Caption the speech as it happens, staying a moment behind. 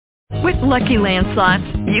With Lucky Land Slots,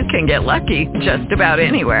 you can get lucky just about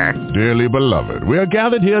anywhere. Dearly beloved, we are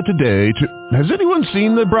gathered here today to... Has anyone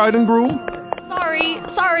seen the bride and groom?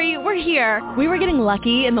 Sorry, we're here. We were getting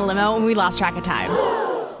lucky in the limo and we lost track of time.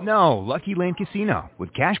 No, Lucky Land Casino,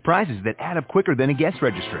 with cash prizes that add up quicker than a guest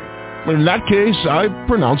registry. In that case, I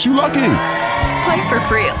pronounce you lucky. Play for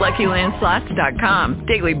free at LuckyLandSlots.com.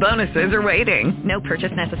 Daily bonuses are waiting. No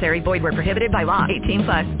purchase necessary. Void where prohibited by law.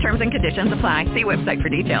 18+. Terms and conditions apply. See website for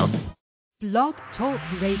details. Blog Talk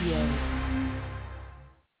Radio.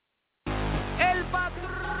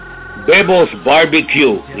 Bebo's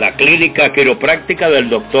Barbecue, la clínica quiropráctica del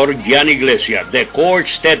Dr. Jan Iglesias, The Core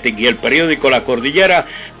Aesthetic y el periódico La Cordillera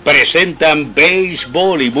presentan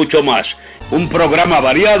Beisbol y mucho más. Un programa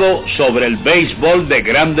variado sobre el béisbol de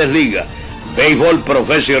Grandes Ligas, béisbol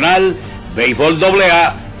profesional, béisbol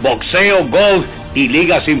AA, boxeo, golf y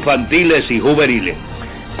ligas infantiles y juveniles.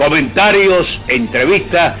 Comentarios,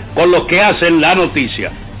 entrevistas con los que hacen la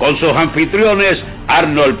noticia, con sus anfitriones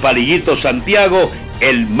Arnold Palillito Santiago,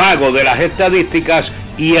 el mago de las estadísticas,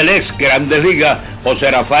 y el ex Grandes Ligas, José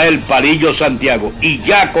Rafael Palillo Santiago. Y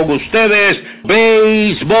ya con ustedes,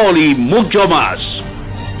 béisbol y mucho más.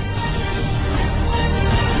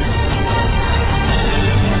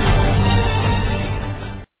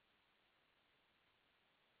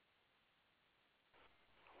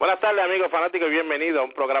 Buenas tardes, amigos fanáticos, y bienvenidos a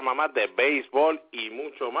un programa más de béisbol y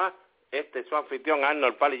mucho más. Este es su anfitrión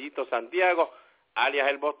Arnold Palillito Santiago, alias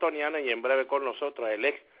el bostoniano, y en breve con nosotros el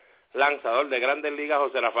ex lanzador de Grandes Ligas,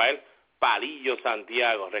 José Rafael Palillo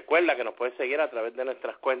Santiago. Recuerda que nos puedes seguir a través de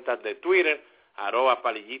nuestras cuentas de Twitter,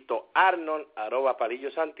 @PalillitoArnold,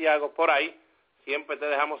 @Palillo Santiago. Por ahí siempre te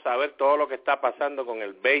dejamos saber todo lo que está pasando con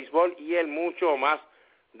el béisbol y el mucho más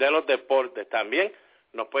de los deportes. También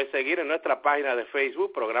nos puedes seguir en nuestra página de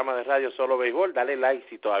Facebook, programa de radio Solo Béisbol. Dale like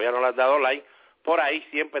si todavía no le has dado like. Por ahí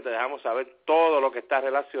siempre te dejamos saber todo lo que está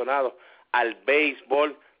relacionado al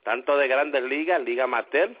béisbol, tanto de Grandes Ligas, Liga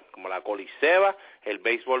Amateur, como la Coliseba, el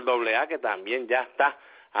béisbol AA, que también ya está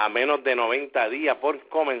a menos de 90 días por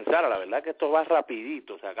comenzar. La verdad que esto va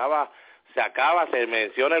rapidito, se acaba, se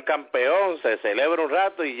menciona el campeón, se celebra un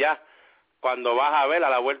rato y ya cuando vas a ver a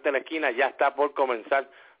la vuelta de la esquina ya está por comenzar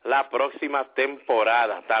la próxima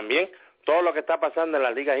temporada. También todo lo que está pasando en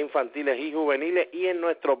las ligas infantiles y juveniles y en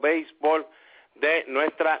nuestro béisbol de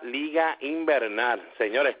nuestra liga invernal.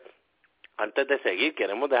 Señores, antes de seguir,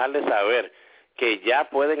 queremos dejarles saber que ya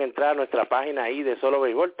pueden entrar a nuestra página ahí de Solo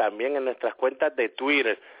Béisbol, también en nuestras cuentas de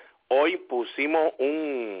Twitter. Hoy pusimos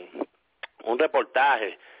un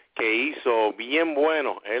reportaje que hizo bien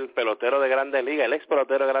bueno el pelotero de Grandes Ligas, el ex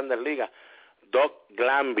pelotero de Grandes Ligas, Doug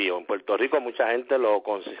Glanville. En Puerto Rico mucha gente lo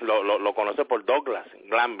conoce por Douglas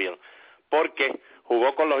Glanville, porque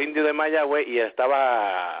jugó con los Indios de Mayagüez y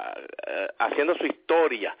estaba haciendo su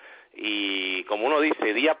historia. Y como uno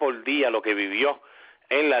dice, día por día lo que vivió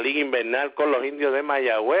en la liga invernal con los Indios de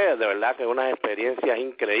Mayagüez, de verdad que unas experiencias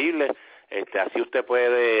increíbles. Así usted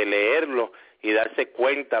puede leerlo y darse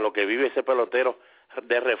cuenta lo que vive ese pelotero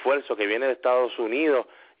de refuerzo que viene de Estados Unidos.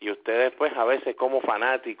 Y ustedes pues a veces como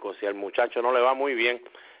fanáticos, si al muchacho no le va muy bien,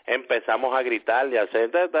 empezamos a gritarle,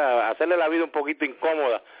 a hacerle la vida un poquito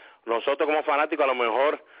incómoda. Nosotros como fanáticos a lo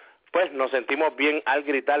mejor pues nos sentimos bien al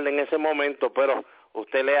gritarle en ese momento, pero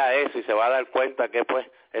usted lea eso y se va a dar cuenta que pues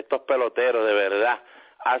estos peloteros de verdad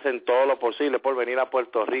hacen todo lo posible por venir a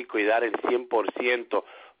Puerto Rico y dar el 100%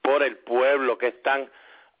 por el pueblo que están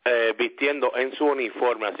vistiendo en su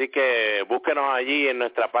uniforme. Así que búsquenos allí en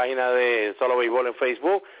nuestra página de Solo Béisbol en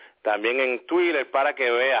Facebook, también en Twitter, para que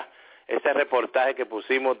vea ese reportaje que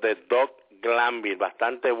pusimos de Doug Glanville,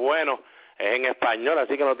 bastante bueno, es en español,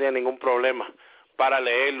 así que no tiene ningún problema para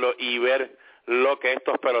leerlo y ver lo que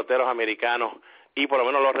estos peloteros americanos y por lo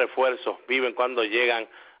menos los refuerzos viven cuando llegan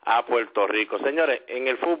a Puerto Rico. Señores, en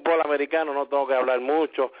el fútbol americano no tengo que hablar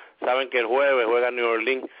mucho, saben que el jueves juega New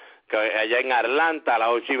Orleans, que allá en Atlanta a las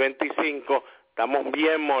 8:25, estamos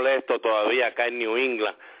bien molestos todavía acá en New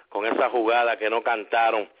England con esa jugada que no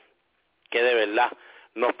cantaron, que de verdad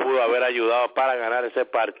nos pudo haber ayudado para ganar ese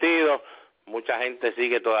partido. Mucha gente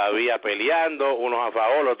sigue todavía peleando, unos a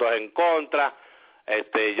favor, otros en contra.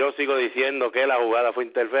 Yo sigo diciendo que la jugada fue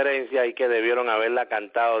interferencia y que debieron haberla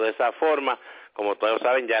cantado de esa forma. Como todos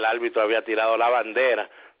saben, ya el árbitro había tirado la bandera.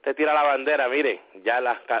 Usted tira la bandera, mire, ya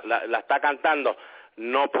la está cantando.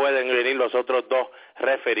 No pueden venir los otros dos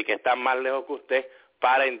referees que están más lejos que usted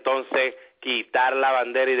para entonces quitar la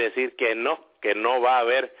bandera y decir que no va a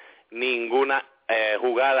haber ninguna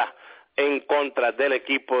jugada en contra del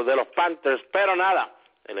equipo de los Panthers. Pero nada,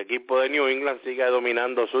 el equipo de New England sigue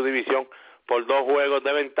dominando su división por 2 juegos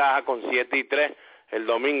de ventaja con 7-3 El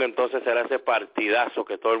domingo entonces será ese partidazo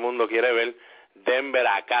que todo el mundo quiere ver. Denver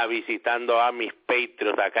acá visitando a mis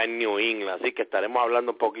Patriots acá en New England. Así que estaremos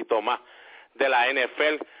hablando un poquito más de la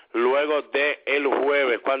NFL luego de el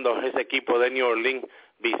jueves cuando ese equipo de New Orleans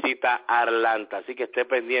visita Atlanta. Así que esté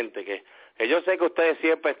pendiente que yo sé que ustedes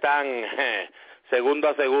siempre están segundo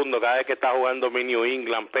a segundo cada vez que está jugando mi New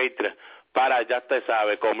England Patriots para, ya usted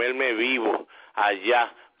sabe, comerme vivo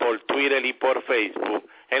allá por Twitter y por Facebook.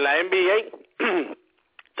 En la NBA,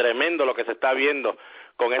 tremendo lo que se está viendo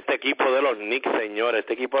con este equipo de los Knicks, señores.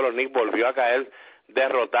 Este equipo de los Knicks volvió a caer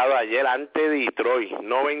derrotado ayer ante Detroit,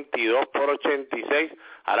 92-86.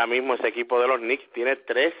 Ahora mismo ese equipo de los Knicks tiene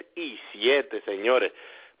 3-7, señores.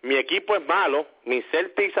 Mi equipo es malo. Mis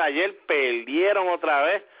Celtics ayer perdieron otra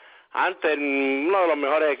vez ante uno de los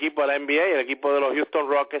mejores equipos de la NBA, el equipo de los Houston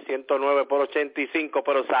Rockets, 109-85,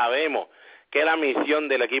 pero sabemos que la misión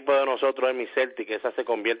del equipo de nosotros es mi Celtics, que esa se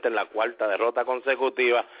convierte en la cuarta derrota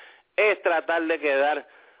consecutiva, es tratar de quedar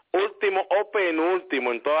último o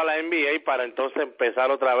penúltimo en toda la NBA para entonces empezar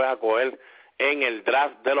otra vez a coger en el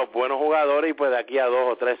draft de los buenos jugadores y pues de aquí a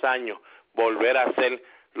 2 o 3 años volver a ser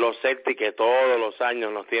los Celtics que todos los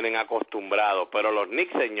años nos tienen acostumbrados. Pero los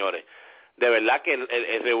Knicks, señores, de verdad que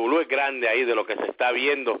el revolú es grande ahí de lo que se está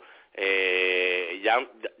viendo. Ya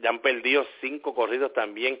han perdido 5 corridos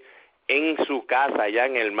también en su casa, allá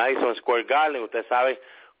en el Madison Square Garden. Usted sabe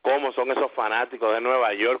cómo son esos fanáticos de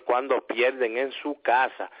Nueva York cuando pierden en su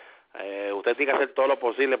casa. Usted tiene que hacer todo lo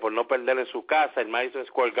posible por no perder en su casa. El Madison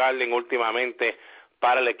Square Garden últimamente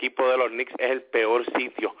para el equipo de los Knicks es el peor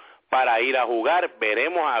sitio para ir a jugar.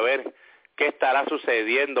 Veremos a ver qué estará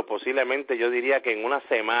sucediendo. Posiblemente yo diría que en una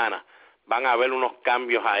semana van a haber unos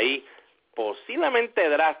cambios ahí, posiblemente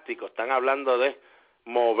drásticos. Están hablando de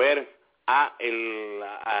mover a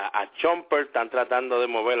Chomper, están tratando de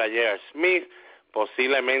mover a J.R. Smith,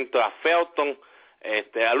 posiblemente a Felton.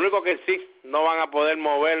 Al único que sí no van a poder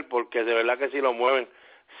mover, porque de verdad que si lo mueven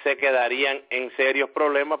se quedarían en serios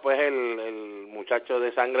problemas, pues el muchacho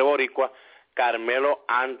de sangre boricua, Carmelo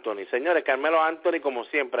Anthony. Señores, Carmelo Anthony, como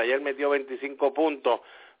siempre, ayer metió 25 puntos,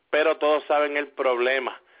 pero todos saben el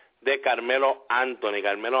problema de Carmelo Anthony.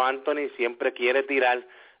 Carmelo Anthony siempre quiere tirar,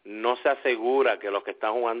 no se asegura que los que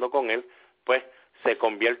están jugando con él, pues se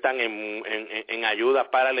conviertan en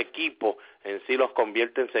ayuda para el equipo, en sí los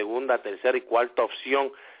convierte en segunda, tercera y cuarta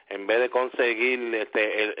opción, en vez de conseguir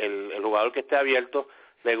el jugador que esté abierto.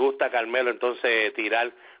 Le gusta a Carmelo entonces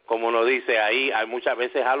tirar, como uno dice ahí, hay muchas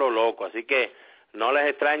veces a lo loco, así que no les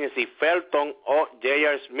extrañe si Felton o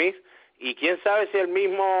J.R. Smith, y quién sabe si el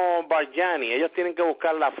mismo Barjani, ellos tienen que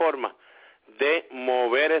buscar la forma de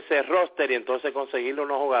mover ese roster y entonces conseguirle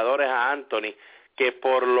unos jugadores a Anthony que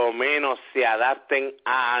por lo menos se adapten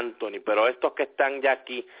a Anthony, pero estos que están ya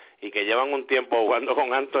aquí y que llevan un tiempo jugando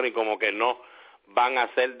con Anthony como que no van a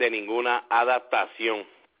hacer de ninguna adaptación.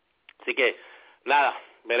 Así que nada,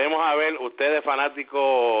 veremos a ver, ustedes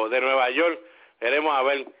fanáticos de Nueva York, veremos a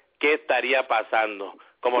ver qué estaría pasando.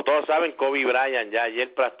 Como todos saben, Kobe Bryant ya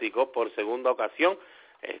ayer practicó por segunda ocasión.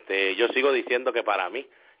 Yo sigo diciendo que para mí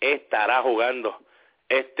estará jugando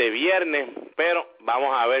este viernes, pero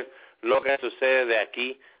vamos a ver lo que sucede de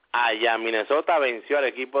aquí a allá. Minnesota venció al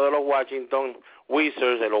equipo de los Washington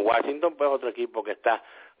Wizards. De los Washington, pues otro equipo que está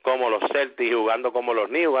como los Celtics, jugando como los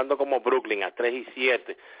Knicks, jugando como Brooklyn a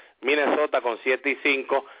 3-7. Minnesota con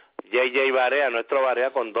 7-5. J.J. Barea, nuestro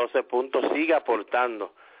Barea con 12 puntos, sigue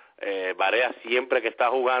aportando. Barea siempre que está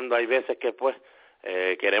jugando, hay veces que pues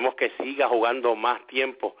queremos que siga jugando más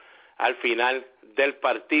tiempo al final del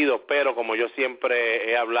partido, pero como yo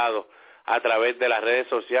siempre he hablado a través de las redes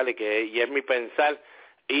sociales y es mi pensar,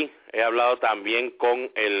 y he hablado también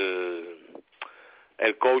con el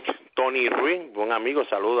coach Tony Ruiz, un amigo,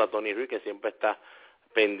 saludo a Tony Ruiz que siempre está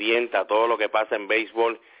pendiente a todo lo que pasa en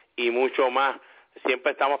béisbol y mucho más.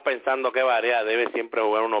 Siempre estamos pensando que Barea debe siempre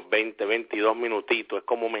jugar unos 20, 22 minutitos, es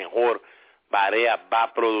como mejor Barea va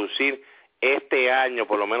a producir. Este año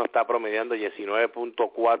por lo menos está promediando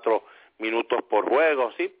 19.4 minutos por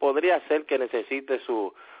juego. Sí, podría ser que necesite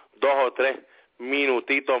sus 2 o 3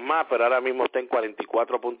 minutitos más, pero ahora mismo está en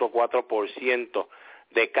 44.4%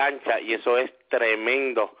 de cancha y eso es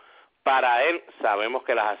tremendo para él. Sabemos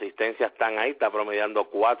que las asistencias están ahí, está promediando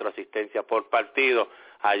 4 asistencias por partido,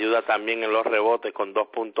 ayuda también en los rebotes con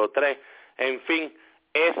 2.3. En fin,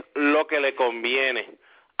 es lo que le conviene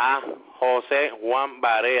a José Juan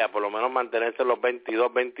Barea, por lo menos mantenerse los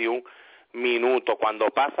 22, 21 minutos.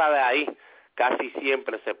 Cuando pasa de ahí, casi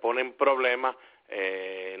siempre se pone en problemas.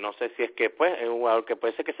 No sé si es que pues es un jugador que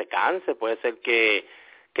puede ser que se canse, puede ser que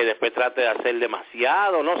después trate de hacer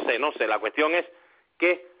demasiado, no sé. La cuestión es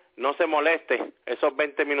que no se moleste, esos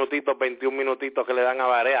 20 minutitos, 21 minutitos que le dan a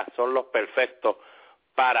Barea son los perfectos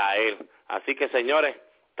para él. Así que, señores,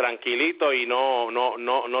 tranquilito y no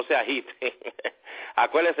se agite.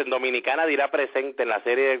 Acuérdense, en Dominicana dirá presente en la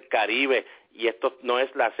Serie del Caribe, y esto no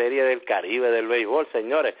es la Serie del Caribe del béisbol,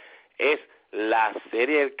 señores, es la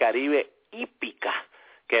Serie del Caribe hípica,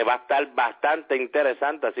 que va a estar bastante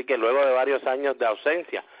interesante, así que luego de varios años de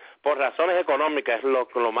ausencia, por razones económicas, es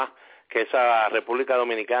lo más que esa República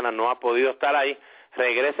Dominicana no ha podido estar ahí,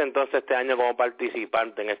 regresa entonces este año como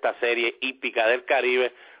participante en esta Serie hípica del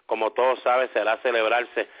Caribe. Como todos saben, será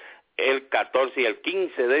celebrarse el 14 y el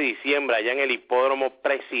 15 de diciembre allá en el Hipódromo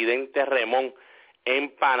Presidente Remón en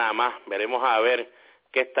Panamá. Veremos a ver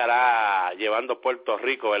qué estará llevando Puerto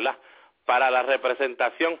Rico, ¿verdad? Para la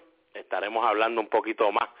representación estaremos hablando un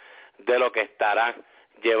poquito más de lo que estarán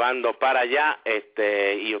llevando para allá,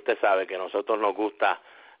 y usted sabe que a nosotros nos gustan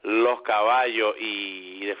los caballos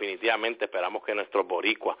y definitivamente esperamos que nuestros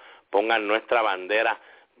boricuas pongan nuestra bandera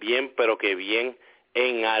bien, pero que bien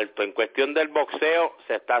en alto. En cuestión del boxeo,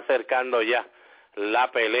 se está acercando ya la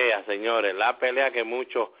pelea, señores, la pelea que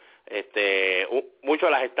muchos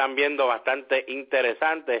las están viendo bastante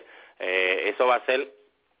interesantes. Eso va a ser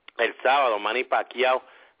el sábado, Manny Pacquiao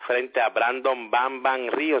frente a Brandon Bam Bam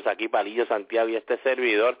Ríos. Aquí Palillo, Santiago y este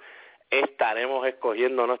servidor estaremos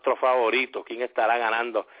escogiendo nuestros favoritos, quién estará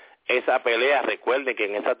ganando esa pelea. Recuerden que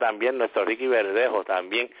en esa también nuestro Ricky Verdejo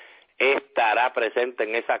también estará presente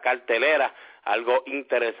en esa cartelera. Algo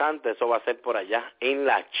interesante, eso va a ser por allá en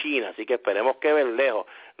la China, así que esperemos que Verdejo,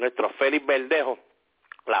 nuestro Félix Verdejo,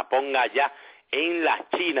 la ponga ya en la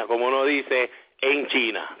China, como uno dice, en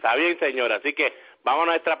China. ¿Está bien, señora? Así que vamos a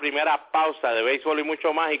nuestra primera pausa de béisbol y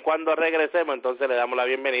mucho más, y cuando regresemos, entonces le damos la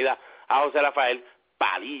bienvenida a José Rafael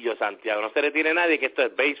Palillo Santiago. No se retire nadie, que esto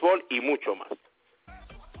es béisbol y mucho más.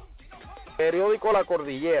 Periódico La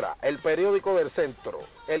Cordillera, el periódico del centro,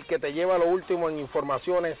 el que te lleva lo último en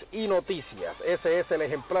informaciones y noticias. Ese es el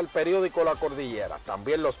ejemplar periódico La Cordillera.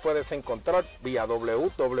 También los puedes encontrar vía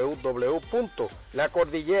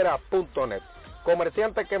www.lacordillera.net.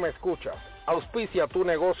 Comerciante que me escuchas, auspicia tu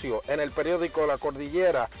negocio en el periódico La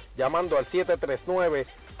Cordillera llamando al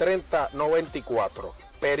 739-3094.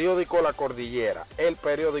 Periódico La Cordillera, el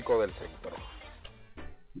periódico del centro.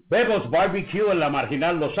 Bebos Barbecue en la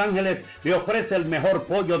Marginal Los Ángeles le ofrece el mejor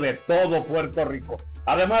pollo de todo Puerto Rico.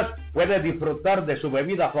 Además, puede disfrutar de su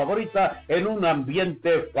bebida favorita en un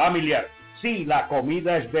ambiente familiar. Si la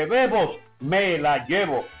comida es de Bebos, me la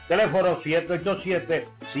llevo. Teléfono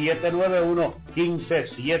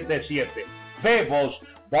 787-791-1577. Bebos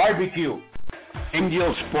Barbecue.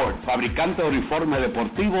 Angel Sport, fabricante de uniformes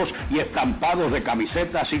deportivos y estampados de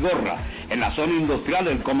camisetas y gorras. En la zona industrial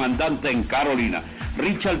El Comandante en Carolina.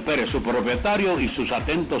 Richard Pérez, su propietario, y sus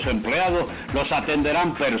atentos empleados los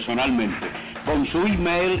atenderán personalmente. Con su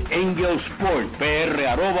email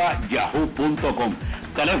angelsportpr@yahoo.com.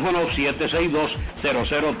 Teléfono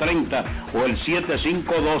 762-0030 o el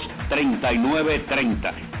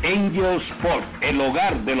 752-3930. Angel Sport, el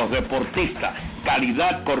hogar de los deportistas.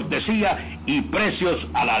 Calidad, cortesía y precios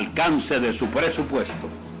al alcance de su presupuesto.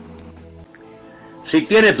 Si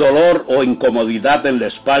tienes dolor o incomodidad en la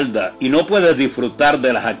espalda y no puedes disfrutar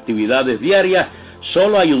de las actividades diarias,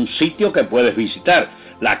 solo hay un sitio que puedes visitar: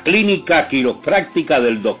 la Clínica Quiropráctica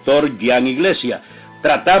del Dr. Jan Iglesias.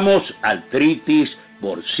 Tratamos artritis,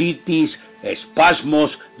 bursitis,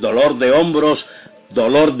 espasmos, dolor de hombros,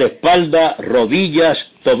 dolor de espalda, rodillas,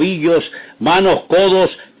 tobillos, manos, codos,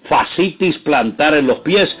 fascitis plantar en los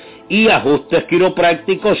pies y ajustes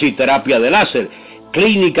quiroprácticos y terapia de láser.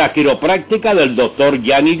 Clínica Quiropráctica del Dr.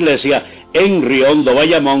 Jan Iglesias en Riondo,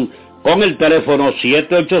 Bayamón, con el teléfono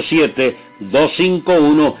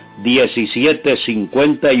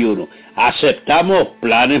 787-251-1751. Aceptamos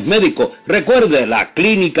planes médicos. Recuerde, la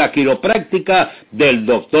Clínica Quiropráctica del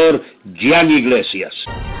Dr. Jan Iglesias.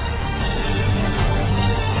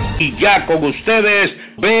 Y ya con ustedes,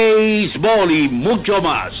 béisbol y mucho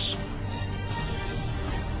más.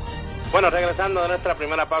 Bueno, regresando de nuestra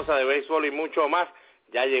primera pausa de béisbol y mucho más,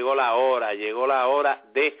 ya llegó la hora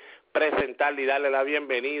de presentarle y darle la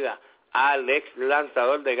bienvenida al ex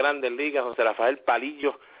lanzador de Grandes Ligas, José Rafael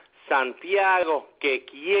Palillo Santiago, que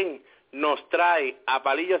quien nos trae a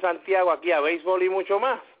Palillo Santiago aquí a béisbol y mucho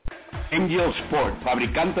más. Angel Sport,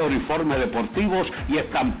 fabricante de uniformes deportivos y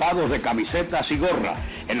estampados de camisetas y gorras.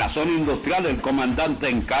 En la zona industrial El Comandante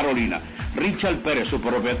en Carolina. Richard Pérez, su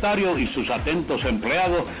propietario, y sus atentos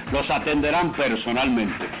empleados los atenderán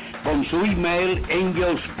personalmente. Con su email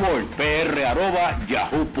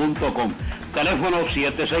angelsportpr@yahoo.com. teléfono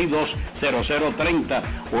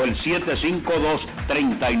 762-0030 o el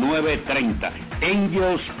 752-3930.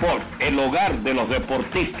 Angel Sport, el hogar de los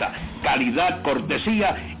deportistas, calidad,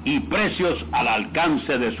 cortesía y precios al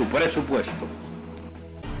alcance de su presupuesto.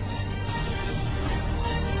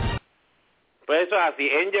 Pues eso es así.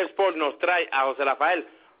 Angel Sport nos trae a José Rafael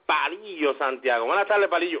Palillo Santiago. Buenas tardes,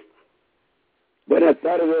 Palillo. Buenas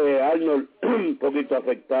tardes, Arnold. Un poquito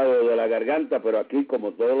afectado de la garganta, pero aquí,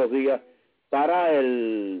 como todos los días, para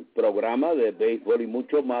el programa de béisbol y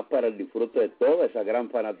mucho más, para el disfrute de toda esa gran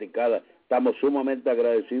fanaticada. Estamos sumamente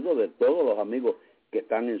agradecidos de todos los amigos que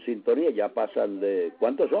están en sintonía. Ya pasan de,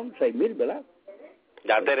 ¿cuántos son? 6,000, ¿verdad?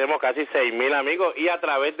 Ya tenemos casi 6,000 amigos, y a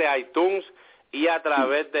través de iTunes y a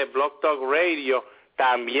través de Blog Talk Radio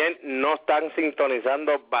también nos están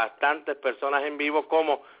sintonizando bastantes personas en vivo,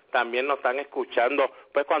 como también nos están escuchando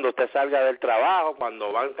pues cuando usted salga del trabajo,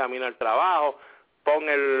 cuando va en camino al trabajo, pon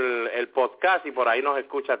el podcast y por ahí nos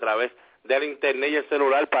escucha a través del internet y el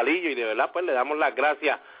celular, Palillo, y de verdad pues le damos las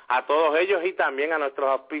gracias a todos ellos y también a nuestros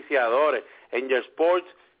auspiciadores, Angel Sports,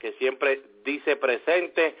 que siempre dice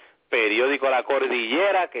presente, periódico La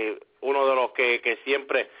Cordillera, que uno de los que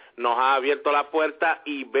siempre nos ha abierto la puerta,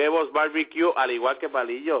 y Bebos Barbecue, al igual que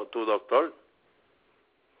Palillo, tu doctor.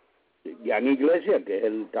 Jan Iglesias, que es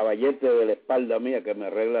el caballete de la espalda mía, que me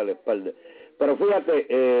arregla la espalda. Pero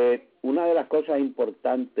fíjate, una de las cosas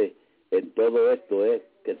importantes en todo esto es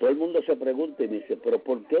que todo el mundo se pregunta y me dice, pero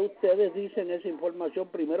 ¿por qué ustedes dicen esa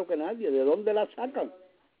información primero que nadie? ¿De dónde la sacan?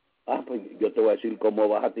 Ah, pues yo te voy a decir cómo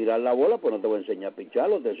vas a tirar la bola, pues no te voy a enseñar a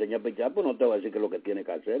picharlo, te enseño a pichar, pues no te voy a decir qué es lo que tiene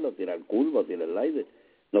que hacerlo, tirar curva, tirar el aire.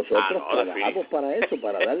 Nosotros trabajamos para eso,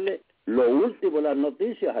 para darle lo último de las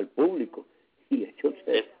noticias al público. Y ellos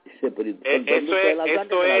eso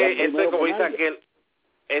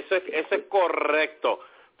es correcto.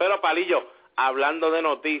 Pero Palillo, hablando de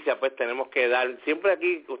noticias, pues tenemos que dar, siempre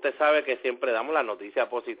aquí, usted sabe que siempre damos la noticia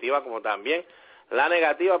positiva, como también la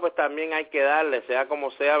negativa, pues también hay que darle, sea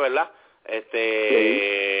como sea, ¿verdad?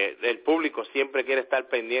 El público siempre quiere estar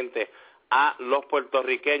pendiente a los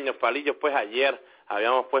puertorriqueños. Palillo, pues ayer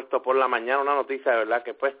habíamos puesto por la mañana una noticia, de verdad,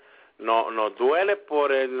 que pues nos duele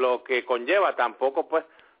por lo que conlleva. Tampoco pues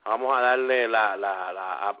vamos a darle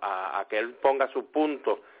a que él ponga su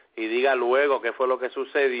punto y diga luego qué fue lo que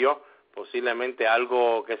sucedió, posiblemente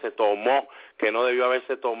algo que se tomó, que no debió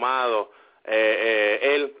haberse tomado,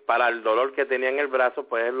 él para el dolor que tenía en el brazo,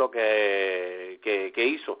 pues es lo que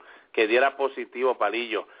hizo, que diera positivo,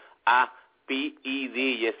 Palillo, a PED,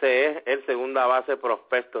 y ese es el segunda base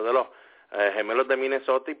prospecto de los Gemelos de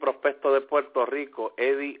Minnesota y prospecto de Puerto Rico,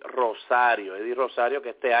 Eddie Rosario, que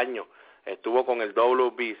este año estuvo con el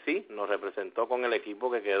WBC, nos representó con el equipo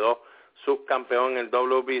que quedó subcampeón en el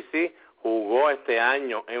WBC, jugó este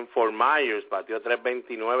año en Fort Myers, batió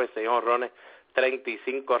 .329, 6 jonrones,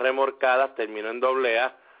 35 remorcadas, terminó en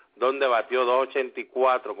AA, donde batió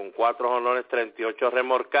 .284 con 4 jonrones, 38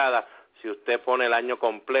 remorcadas. Si usted pone el año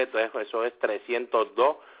completo, eso es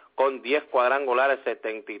 302, con 10 cuadrangulares,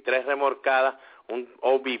 73 remorcadas, un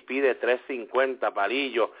OBP de 350,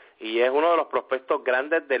 Palillo, y es uno de los prospectos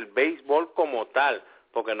grandes del béisbol como tal,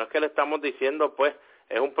 porque no es que le estamos diciendo, pues,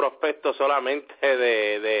 es un prospecto solamente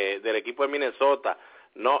del equipo de Minnesota,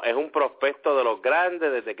 no, es un prospecto de los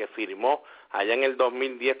grandes desde que firmó allá en el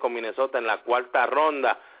 2010 con Minnesota en la 4ª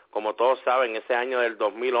ronda, como todos saben, ese año del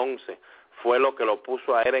 2011 fue lo que lo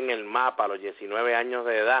puso a él en el mapa a los 19 años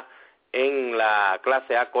de edad. En la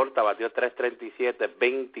clase A corta batió .337,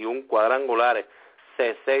 21 cuadrangulares,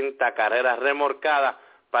 60 carreras remorcadas.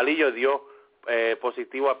 Palillo dio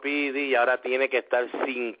positivo a PED y ahora tiene que estar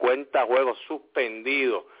 50 juegos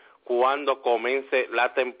suspendidos cuando comience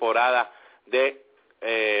la temporada de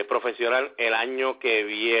profesional el año que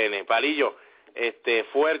viene. Palillo,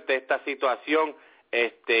 fuerte esta situación.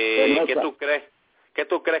 ¿Qué tú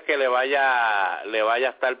crees que le vaya a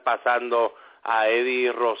estar pasando a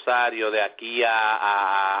Eddie Rosario de aquí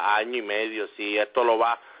a año y medio, si esto lo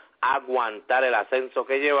va a aguantar el ascenso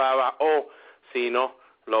que llevaba o si no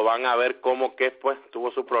lo van a ver como que pues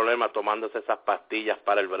tuvo su problema tomándose esas pastillas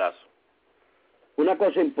para el brazo? Una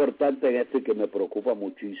cosa importante en esto y que me preocupa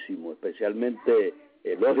muchísimo, especialmente,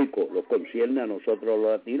 lógico, lo concierne a nosotros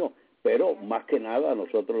los latinos, pero más que nada a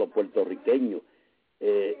nosotros los puertorriqueños.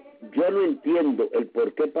 Yo no entiendo el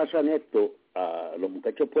por qué pasan esto a los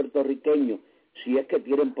muchachos puertorriqueños, si es que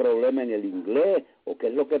tienen problema en el inglés o qué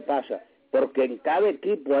es lo que pasa, porque en cada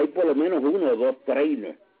equipo hay por lo menos 1 o 2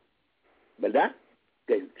 trainers, ¿verdad?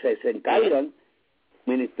 Que se encargan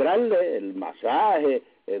ministrarle el masaje,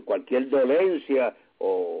 cualquier dolencia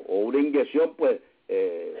o una inyección, pues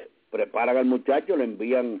preparan al muchacho, le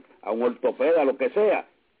envían a un ortopeda, lo que sea,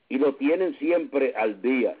 y lo tienen siempre al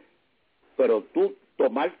día. Pero tú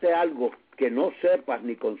tomarte algo que no sepas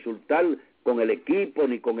ni consultar con el equipo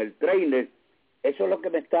ni con el trainer, eso es lo que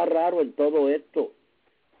me está raro en todo esto.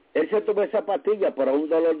 Él se tomó esa pastilla para un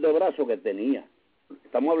dolor de brazo que tenía.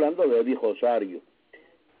 Estamos hablando de Eddie Rosario,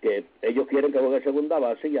 que ellos quieren que juegue segunda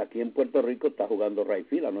base, y aquí en Puerto Rico está jugando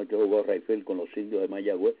Rayfield. Anoche jugó Rayfield con los Indios de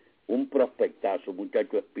Mayagüez, un prospectazo,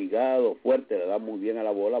 muchacho espigado, fuerte, le da muy bien a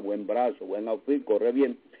la bola, buen brazo, buen outfield, corre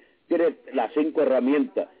bien, tiene las 5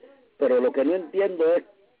 herramientas. Pero lo que no entiendo es,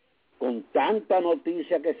 con tanta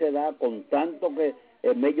noticia que se da, con tanto que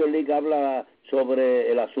el Major League habla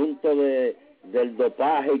sobre el asunto del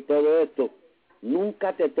dopaje y todo esto,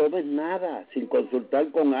 nunca te tomes nada sin consultar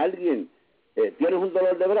con alguien. Tienes un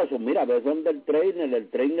dolor de brazo, mira, ves donde el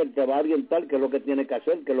trainer te va a orientar qué es lo que tiene que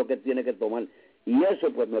hacer, qué es lo que tiene que tomar. Y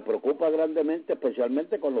eso pues me preocupa grandemente,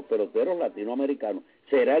 especialmente con los peloteros latinoamericanos.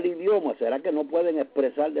 ¿Será el idioma? ¿Será que no pueden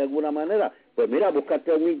expresar de alguna manera? Pues mira,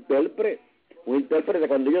 búscate un intérprete.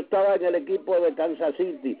 Cuando yo estaba en el equipo de Kansas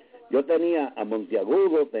City, yo tenía a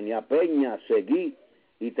Monteagudo, tenía a Peña, Seguí,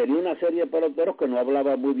 y tenía una serie de peloteros que no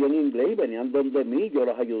hablaban muy bien inglés y venían donde mí, yo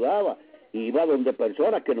los ayudaba. Iba donde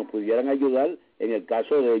personas que nos pudieran ayudar en el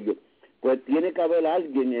caso de ellos. Pues tiene que haber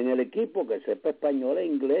alguien en el equipo que sepa español e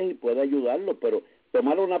inglés y pueda ayudarlo, pero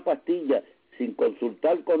tomar una pastilla sin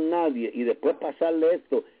consultar con nadie y después pasarle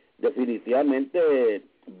esto, definitivamente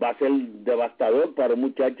va a ser devastador para un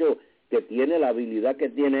muchacho que tiene la habilidad que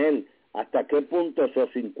tiene él. ¿Hasta qué punto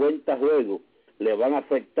esos 50 juegos le van a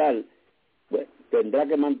afectar? Bueno, tendrá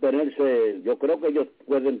que mantenerse, yo creo que ellos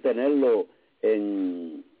pueden tenerlo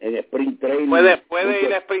en sprint training. Puede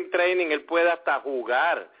ir a sprint training, él puede hasta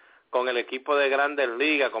jugar con el equipo de Grandes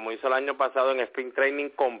Ligas, como hizo el año pasado en sprint training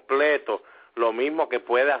completo, lo mismo que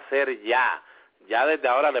puede hacer ya. Ya desde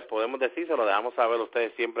ahora les podemos decir, se lo dejamos saber a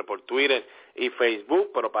ustedes siempre por Twitter y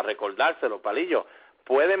Facebook, pero para recordárselo, Palillo,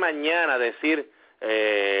 puede mañana decir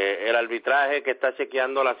el arbitraje que está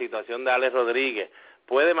chequeando la situación de Alex Rodríguez,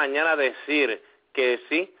 puede mañana decir que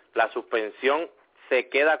sí, la suspensión se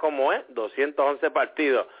queda como es, 211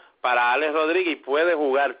 partidos para Alex Rodríguez, y puede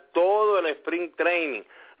jugar todo el sprint training.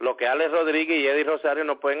 Lo que Alex Rodríguez y Eddie Rosario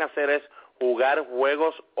no pueden hacer es jugar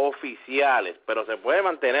juegos oficiales, pero se puede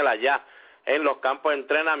mantener allá en los campos de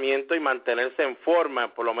entrenamiento y mantenerse en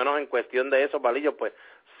forma, por lo menos en cuestión de eso, Palillo, pues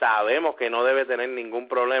sabemos que no debe tener ningún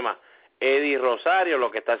problema Eddie Rosario. Lo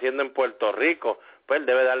que está haciendo en Puerto Rico, pues él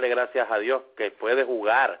debe darle gracias a Dios que puede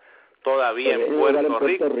jugar todavía en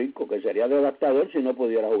Puerto Rico, que sería devastador si no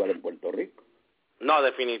pudiera jugar en Puerto Rico. No,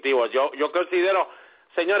 definitivo, yo considero,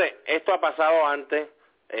 señores, esto ha pasado antes,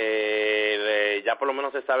 ya por lo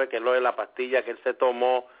menos se sabe que es lo de la pastilla que él se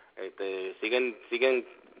tomó, siguen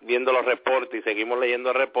viendo los reportes y seguimos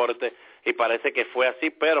leyendo reportes y parece que fue así,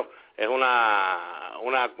 pero es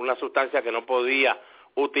una sustancia que no podía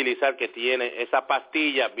utilizar, que tiene esa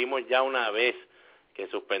pastilla. Vimos ya una vez que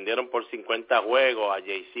suspendieron por 50 juegos a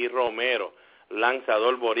Jaycee Romero,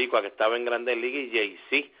 lanzador boricua que estaba en Grandes Ligas, y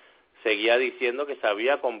Jaycee seguía diciendo que se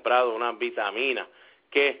había comprado una vitamina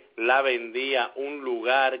que la vendía un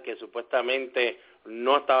lugar que supuestamente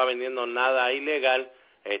no estaba vendiendo nada ilegal.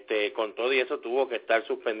 Con todo y eso tuvo que estar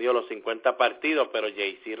suspendido los 50 partidos, pero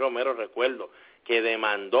Jaycee Romero, recuerdo que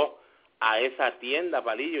demandó a esa tienda,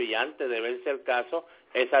 Palillo, y antes de verse el caso,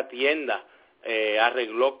 esa tienda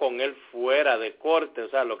arregló con él fuera de corte, o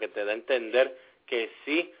sea, lo que te da a entender que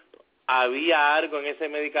sí había algo en ese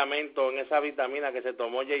medicamento, en esa vitamina que se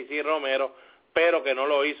tomó Jaycee Romero, pero que no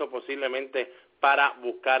lo hizo posiblemente para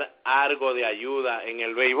buscar algo de ayuda en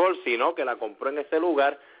el béisbol, sino que la compró en ese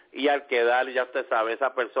lugar, y al quedar, ya usted sabe,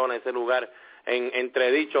 esa persona, ese lugar en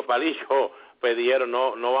entredicho, Palillo, pidieron,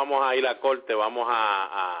 no vamos a ir a corte, vamos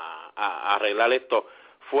a arreglar esto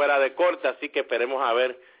fuera de corte, así que esperemos a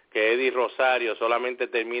ver que Eddie Rosario solamente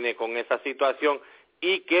termine con esa situación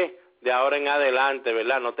y que de ahora en adelante,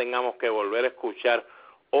 ¿verdad?, no tengamos que volver a escuchar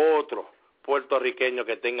otro puertorriqueño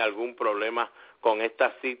que tenga algún problema con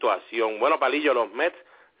esta situación. Bueno, Palillo, los Mets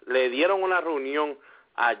le dieron una reunión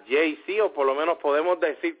a Jaycee, o por lo menos podemos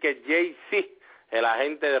decir que Jaycee, el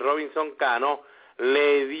agente de Robinson Cano,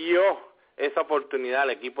 le dio esa oportunidad al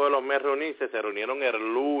equipo de los Mets reunirse. Se reunieron el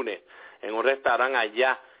lunes en un restaurante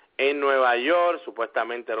allá en Nueva York.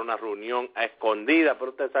 Supuestamente era una reunión a escondida,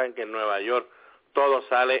 pero ustedes saben que en Nueva York todo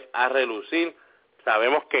sale a relucir.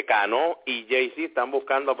 Sabemos que Cano y Jaycee están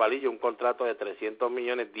buscando, Palillo, un contrato de $300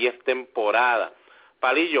 millones, 10 temporadas.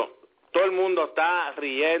 Palillo, todo el mundo está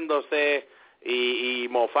riéndose y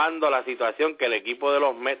mofando la situación que el equipo de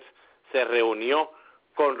los Mets se reunió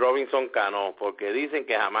con Robinson Cano, porque dicen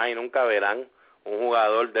que jamás y nunca verán un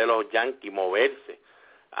jugador de los Yankees moverse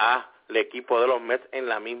a el equipo de los Mets en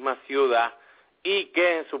la misma ciudad y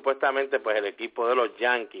que supuestamente pues el equipo de los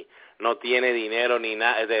Yankees no tiene dinero ni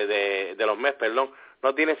nada de los Mets,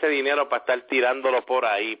 no tiene ese dinero para estar tirándolo por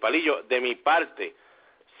ahí. Palillo, de mi parte,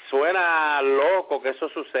 suena loco que eso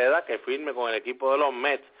suceda, que firme con el equipo de los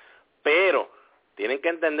Mets, pero tienen que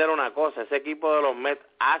entender una cosa, ese equipo de los Mets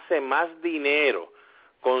hace más dinero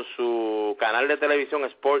con su canal de televisión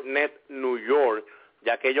Sportsnet New York,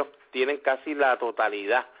 ya que ellos tienen casi la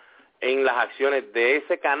totalidad en las acciones de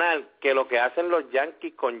ese canal que lo que hacen los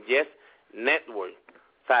Yankees con Yes Network.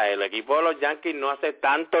 O sea, el equipo de los Yankees no hace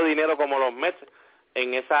tanto dinero como los Mets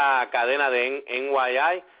en esa cadena de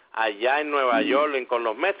NYI, allá en Nueva York, con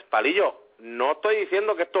los Mets. Palillo, no estoy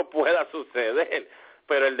diciendo que esto pueda suceder,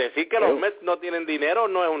 pero el decir que los Mets no tienen dinero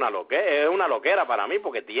no es una loquera, es una loquera para mí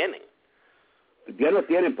porque tienen. Ya lo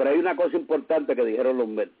tienen, pero hay una cosa importante que dijeron los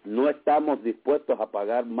Mets: no estamos dispuestos a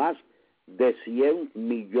pagar más de $100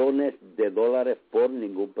 millones por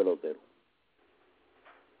ningún pelotero.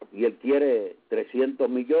 Y él quiere 300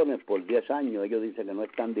 millones por 10 años. Ellos dicen que no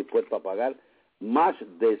están dispuestos a pagar más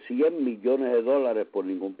de $100 millones por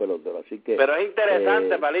ningún pelotero. Así que, pero es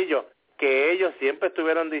interesante, Palillo, que ellos siempre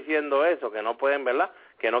estuvieron diciendo eso, que no pueden, ¿verdad?,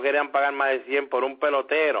 que no querían pagar más de 100 por un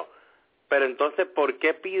pelotero. Pero entonces, ¿por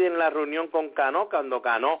qué piden la reunión con Cano cuando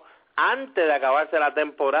Cano, antes de acabarse la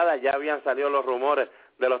temporada, ya habían salido los rumores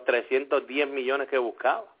de los 310 millones que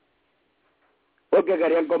buscaba? Porque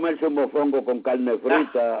querían comerse un mofongo con carne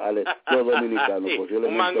frita al estilo dominicano. Sí,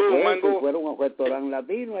 posiblemente un mangú. Fueron a un restaurante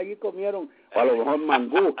latino, allí comieron, o a lo mejor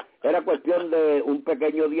mangú. Era cuestión de un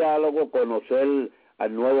pequeño diálogo, conocer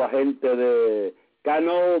al nuevo agente de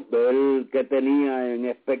Cano, ver qué tenía en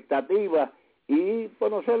expectativas y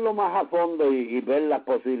conocerlo más a fondo y ver las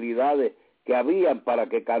posibilidades que habían para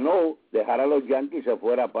que Cano dejara a los Yankees y se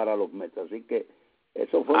fuera para los Mets. Así que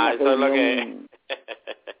eso fue una reunión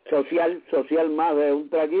social más de un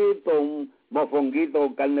traguito, un mofonguito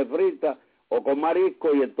con carne frita o con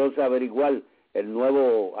marisco, y entonces averiguar el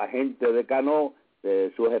nuevo agente de Cano,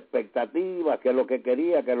 sus expectativas, qué es lo que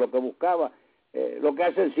quería, qué es lo que buscaba. Lo que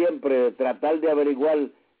hacen siempre, tratar de averiguar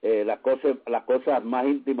las cosas más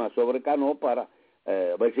íntimas sobre Cano para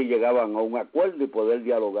ver si llegaban a un acuerdo y poder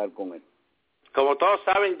dialogar con él. Como todos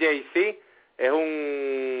saben, Jay-Z es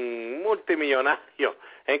un multimillonario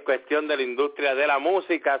en cuestión de la industria de la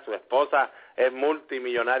música. Su esposa es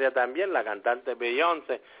multimillonaria también, la cantante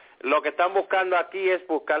Beyoncé. Lo que están buscando aquí es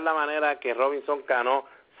buscar la manera que Robinson Cano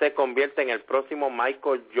se convierta en el próximo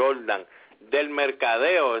Michael Jordan del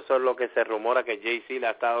mercadeo. Eso es lo que se rumora que Jay-Z le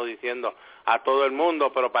ha estado diciendo a todo el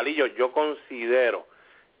mundo. Pero, Palillo, yo considero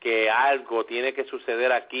que algo tiene que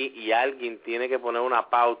suceder aquí y alguien tiene que poner una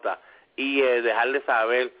pauta y dejarle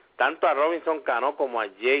saber tanto a Robinson Cano como a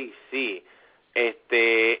Jay-Z,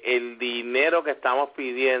 el dinero que estamos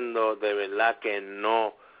pidiendo, de verdad que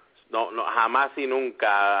no jamás y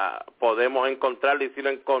nunca podemos encontrarlo, y si lo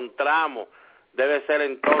encontramos, debe ser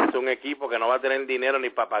entonces un equipo que no va a tener dinero ni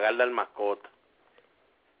para pagarle al mascota.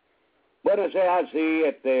 Bueno, eso es así,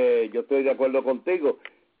 yo estoy de acuerdo contigo,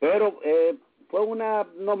 pero fue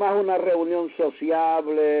no más una reunión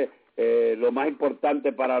sociable. Lo más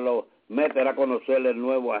importante para los Mets era conocer el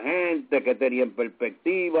nuevo agente, que tenía en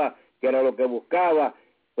perspectiva, que era lo que buscaba,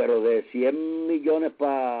 pero de 100 millones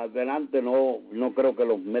para adelante no creo que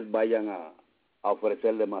los Mets vayan a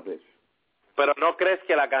ofrecerle más de eso. Pero ¿no crees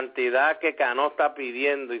que la cantidad que Cano está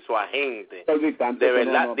pidiendo y su agente, de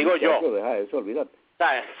verdad, digo yo, deja eso, olvídate.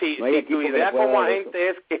 Si tu idea como agente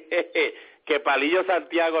es que Palillo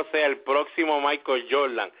Santiago sea el próximo Michael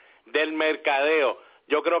Jordan del mercadeo,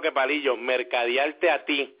 yo creo que, Palillo, mercadearte a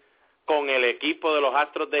ti con el equipo de los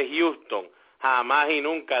Astros de Houston jamás y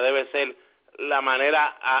nunca debe ser la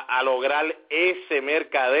manera a lograr ese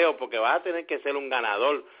mercadeo, porque vas a tener que ser un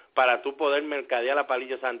ganador para tú poder mercadear a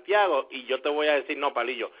Palillo Santiago. Y yo te voy a decir, no,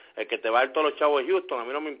 Palillo, el que te va a dar todos los chavos de Houston, a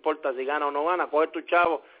mí no me importa si gana o no gana, coge tu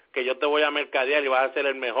chavo, que yo te voy a mercadear y vas a ser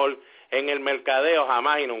el mejor en el mercadeo.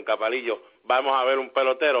 Jamás y nunca, Palillo, vamos a ver un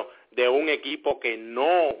pelotero de un equipo que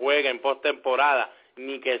no juega en postemporada,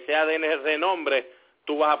 ni que sea de renombre,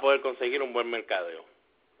 tú vas a poder conseguir un buen mercadeo.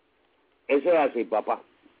 Eso es así, papá.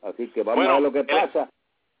 Así que vamos a ver lo que pasa.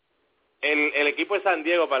 El equipo de San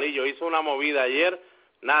Diego, Palillo, hizo una movida ayer,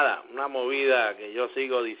 una movida que yo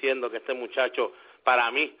sigo diciendo que este muchacho, para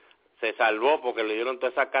mí, se salvó porque le dieron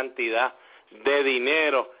toda esa cantidad de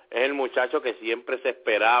dinero. Es el muchacho que siempre se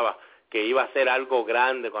esperaba que iba a hacer algo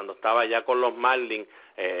grande cuando estaba ya con los Marlins.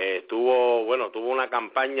 Tuvo una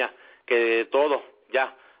campaña que todos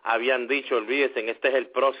ya habían dicho, olvídense, este es el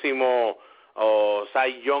próximo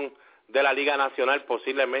Cy Young de la Liga Nacional,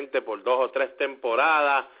 posiblemente por 2 o 3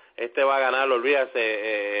 temporadas. este va a ganar,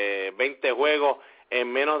 olvídate, 20 juegos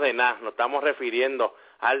en menos de nada. Nos estamos refiriendo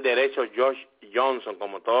al derecho Josh Johnson,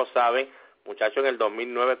 como todos saben, muchacho en el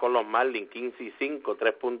 2009 con los Marlins, 15-5,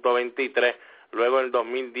 3.23, luego en el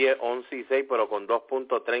 2010, 11-6, pero con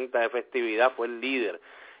 2.30 de efectividad, fue el líder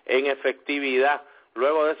en efectividad.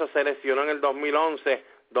 Luego de eso se lesionó en el 2011,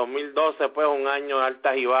 2012, pues un año de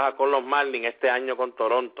altas y bajas con los Marlins, este año con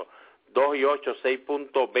Toronto, 2-8,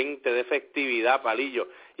 6.20 de efectividad, Palillo,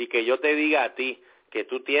 y que yo te diga a ti que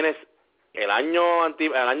tú tienes el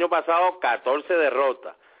año pasado 14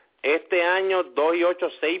 derrotas, este año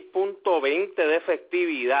 2-8, 6.20 de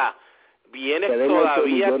efectividad, vienes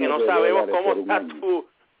todavía que no sabemos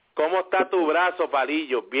cómo está tu brazo,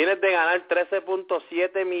 Palillo, vienes de ganar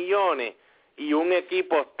 13.7 millones y un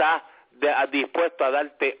equipo está dispuesto a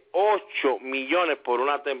darte 8 millones por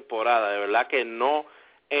una temporada. De verdad que no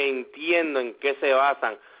entiendo en qué se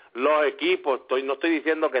basan los equipos. No estoy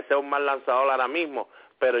diciendo que sea un mal lanzador ahora mismo,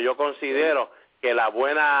 pero yo considero que la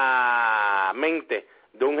buena mente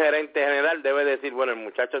de un gerente general debe decir, bueno, el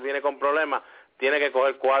muchacho viene con problemas, tiene que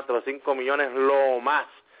coger 4 o 5 millones lo más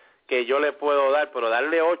que yo le puedo dar, pero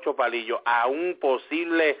darle 8, Palillo, a un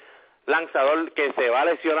posible lanzador que se va a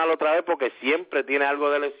lesionar otra vez porque siempre tiene algo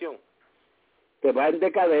de lesión. Que va en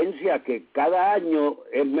decadencia, que cada año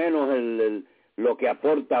es menos lo que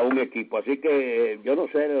aporta a un equipo. Así que yo no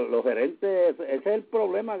sé, los gerentes, ese es el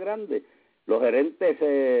problema grande. Los gerentes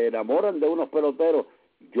se enamoran de unos peloteros.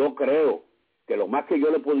 Yo creo que lo más que yo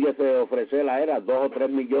le pudiese ofrecer era 2 o 3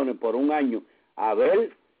 millones por un año, a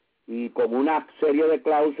ver, y con una serie de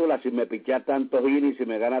cláusulas, si me pichas tantos innings, si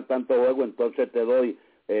me ganas tanto juego, entonces te doy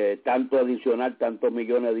tanto adicional, tantos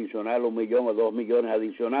millones adicionales, 1 millón o 2 millones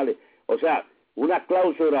adicionales. O sea, una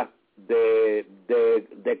cláusula de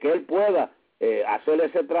que él pueda hacer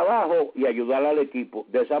ese trabajo y ayudar al equipo.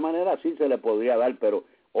 De esa manera sí se le podría dar, pero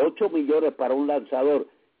 8 millones para un lanzador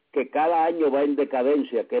que cada año va en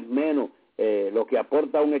decadencia, que es menos lo que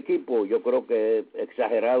aporta a un equipo, yo creo que es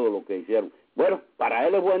exagerado lo que hicieron. Bueno, para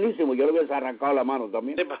él es buenísimo, yo le hubiese arrancado la mano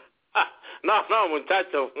también. No,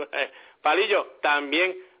 muchachos. Palillo,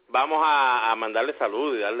 también vamos a mandarle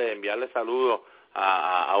saludos y enviarle saludos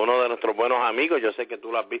a uno de nuestros buenos amigos. Yo sé que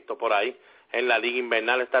tú lo has visto por ahí en la Liga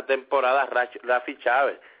Invernal esta temporada, Rafi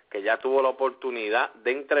Chávez, que ya tuvo la oportunidad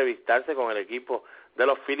de entrevistarse con el equipo de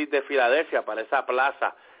los Phillies de Filadelfia para esa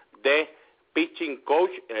plaza de pitching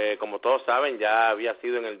coach. Como todos saben, ya había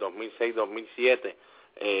sido en el 2006-2007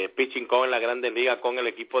 pitching coach en la Grandes Ligas con el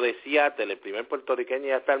equipo de Seattle, el primer puertorriqueño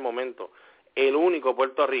y hasta el momento el único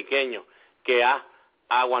puertorriqueño que ha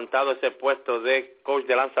aguantado ese puesto de coach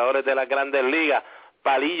de lanzadores de las Grandes Ligas.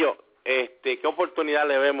 Palillo, ¿qué oportunidad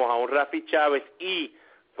le vemos a un Rafi Chávez? Y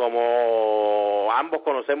como ambos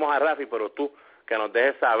conocemos a Rafi, pero tú que nos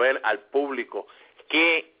dejes saber al público,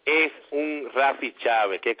 ¿qué es un Rafi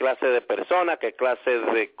Chávez? ¿Qué clase de persona, qué clase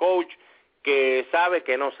de coach, qué sabe,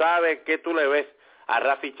 qué no sabe? ¿Qué tú le ves a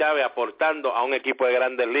Rafi Chávez aportando a un equipo de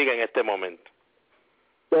Grandes Ligas en este momento?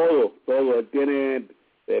 Todo. Él tiene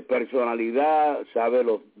personalidad, sabe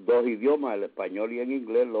los 2 idiomas, el español y el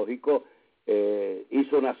inglés, lógico.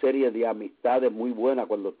 Hizo una serie de amistades muy buenas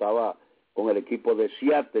cuando estaba con el equipo de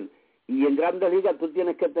Seattle. Y en Grandes Ligas tú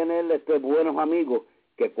tienes que tener buenos amigos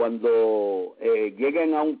que cuando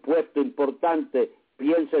lleguen a un puesto importante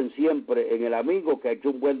piensen siempre en el amigo que ha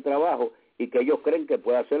hecho un buen trabajo y que ellos creen que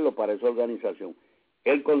puede hacerlo para esa organización.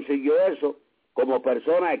 Él consiguió eso, como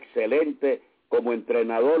persona excelente, como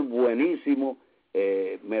entrenador buenísimo.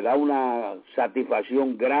 Me da una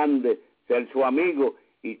satisfacción grande ser su amigo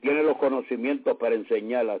y tiene los conocimientos para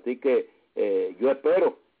enseñar. Así que yo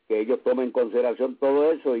espero que ellos tomen en consideración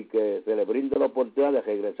todo eso y que se les brinde la oportunidad de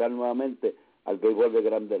regresar nuevamente al béisbol de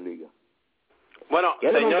Grandes Ligas. Bueno,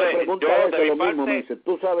 señores, yo de mi parte... Me dice,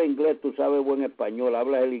 tú sabes inglés, tú sabes buen español,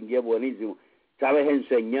 hablas el inglés buenísimo, sabes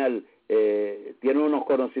enseñar, tienes unos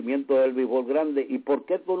conocimientos del béisbol grande, ¿y por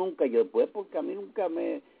qué tú nunca? Yo, pues porque a mí nunca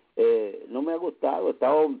no me ha gustado,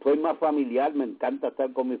 soy más familiar, me encanta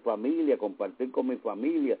estar con mi familia, compartir con mi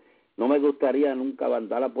familia, no me gustaría nunca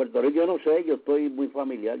mandar a Puerto Rico, yo no sé, yo estoy muy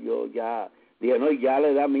familiar, yo ya dije, no, y ya a la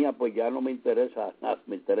edad mía, pues ya no me interesa nada,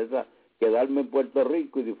 me interesa quedarme en Puerto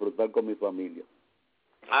Rico y disfrutar con mi familia.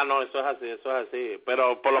 No, eso es así,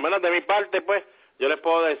 pero por lo menos de mi parte, pues, yo les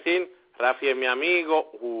puedo decir, Rafi es mi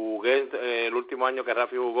amigo, jugué el último año que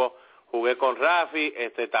Rafi jugó, jugué con Rafi,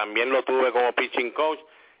 también lo tuve como pitching coach,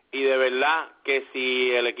 y de verdad que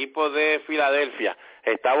si el equipo de Filadelfia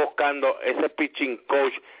está buscando ese pitching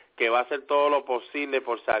coach que va a hacer todo lo posible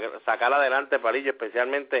por sacar adelante Palillo,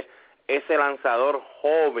 especialmente ese lanzador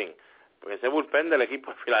joven, porque ese bullpen del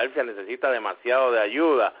equipo de Filadelfia necesita demasiado de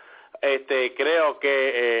ayuda. creo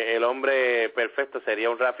que el hombre perfecto sería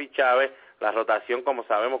un Rafi Chávez. La rotación, como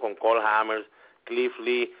sabemos, con Cole Hammers, Cliff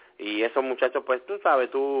Lee y esos muchachos, pues tú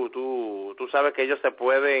sabes que ellos se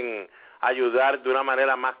pueden ayudar de una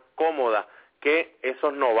manera más cómoda que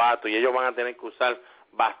esos novatos, y ellos van a tener que usar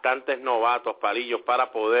bastantes novatos, Palillos,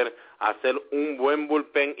 para poder hacer un buen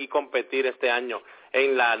bullpen y competir este año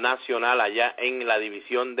en la nacional, allá en la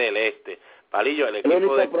división del Este. Palillo, el equipo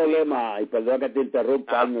único problema, y perdón que te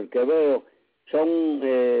interrumpa, Arnold, que veo son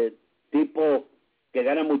tipos que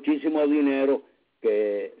ganan muchísimo dinero,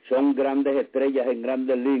 que son grandes estrellas en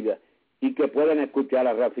grandes ligas y que pueden escuchar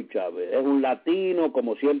a Rafi Chávez. Es un latino,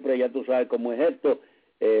 como siempre, ya tú sabes cómo es esto,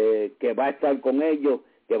 que va a estar con ellos,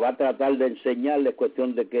 que va a tratar de enseñarles,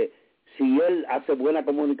 cuestión de que si él hace buena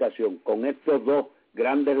comunicación con estos dos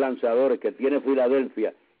grandes lanzadores que tiene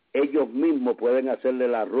Filadelfia, ellos mismos pueden hacerle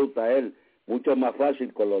la ruta a él mucho más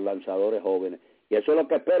fácil con los lanzadores jóvenes. Y eso es lo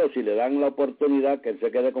que espero, si le dan la oportunidad que él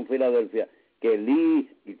se quede con Filadelfia, que Lee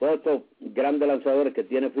y todos estos grandes lanzadores que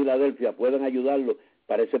tiene Filadelfia puedan ayudarlo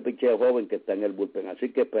para ese picheo joven que está en el bullpen.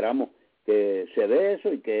 Así que esperamos que se dé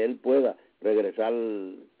eso y que él pueda regresar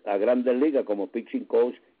a Grandes Ligas como pitching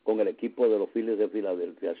coach con el equipo de los Phillies de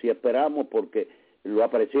Filadelfia. Así esperamos, porque lo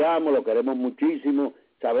apreciamos, lo queremos muchísimo,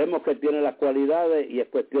 sabemos que tiene las cualidades y es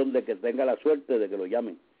cuestión de que tenga la suerte de que lo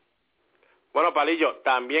llamen. Bueno, Palillo,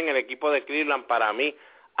 también el equipo de Cleveland para mí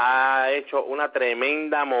ha hecho una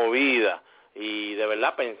tremenda movida y de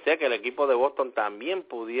verdad pensé que el equipo de Boston también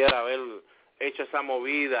pudiera haber hecho esa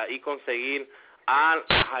movida y conseguir al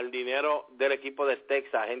jardinero del equipo de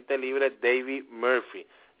Texas, agente libre David Murphy.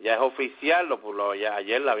 Ya es oficial,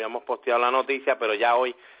 ayer le habíamos posteado la noticia, pero ya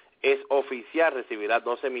hoy es oficial, recibirá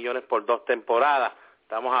 12 millones por 2 temporadas,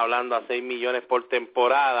 estamos hablando a 6 millones por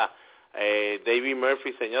temporada. David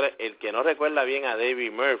Murphy, señores, el que no recuerda bien a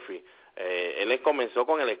David Murphy, él comenzó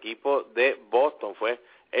con el equipo de Boston, fue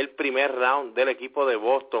el primer round del equipo de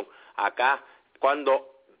Boston, acá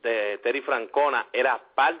cuando Terry Francona era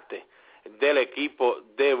parte del equipo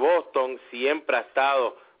de Boston, siempre ha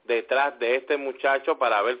estado detrás de este muchacho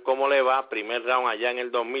para ver cómo le va, primer round allá en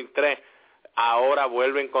el 2003, ahora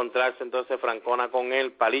vuelve a encontrarse entonces Francona con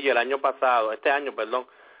él. Palillo este año,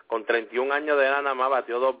 con 31 años de edad nada más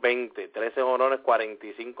batió 220, 13 jonrones,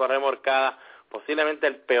 45 remorcadas, posiblemente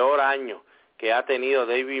el peor año que ha tenido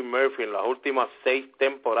David Murphy en las últimas 6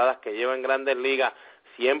 temporadas que lleva en Grandes Ligas.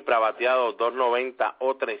 Siempre ha bateado 290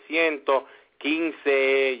 o 300, 15,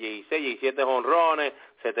 16, 17 jonrones,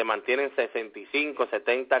 se te mantienen 65,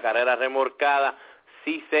 70 carreras remorcadas.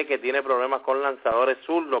 Sí sé que tiene problemas con lanzadores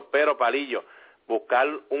zurdos, pero Palillo, buscar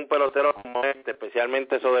un pelotero como este,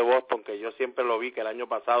 especialmente eso de Boston, que yo siempre lo vi que el año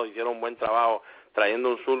pasado hicieron un buen trabajo trayendo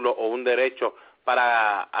un zurdo o un derecho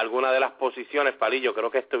para alguna de las posiciones, Palillo, creo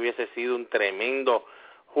que este hubiese sido un tremendo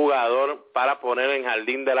jugador para poner en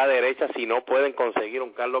jardín de la derecha si no pueden conseguir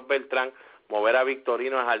un Carlos Beltrán, mover a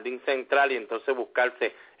Victorino al jardín central y entonces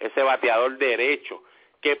buscarse ese bateador derecho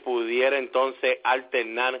que pudiera entonces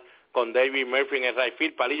alternar con David Murphy en el right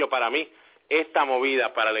field. Palillo, para mí, esta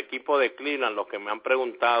movida para el equipo de Cleveland, los que me han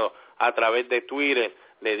preguntado a través de Twitter,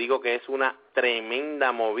 le digo que es una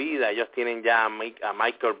tremenda movida. Ellos tienen ya a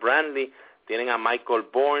Michael Brantley, tienen a Michael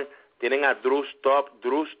Bourne, tienen a Drew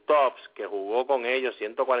Stops, que jugó con ellos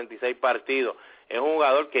 146 partidos. Es un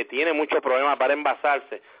jugador que tiene muchos problemas para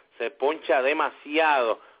envasarse, se poncha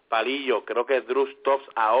demasiado. Palillo, creo que Drew Stops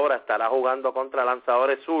ahora estará jugando contra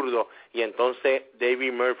lanzadores zurdos y entonces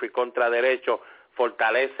David Murphy contra derecho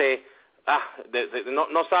fortalece,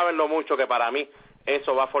 no saben lo mucho que para mí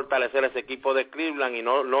eso va a fortalecer ese equipo de Cleveland y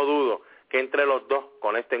no dudo que entre los dos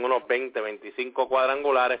conecten unos 20, 25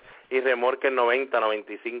 cuadrangulares y remorquen 90,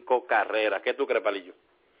 95 carreras. ¿Qué tú crees, Palillo?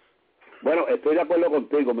 Bueno, estoy de acuerdo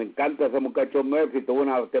contigo, me encanta ese muchacho Murphy, tuvo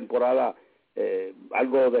una temporada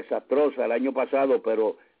algo desastrosa el año pasado,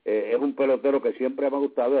 pero es un pelotero que siempre me ha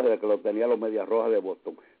gustado desde que lo tenía los Medias Rojas de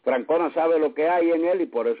Boston. Francona sabe lo que hay en él y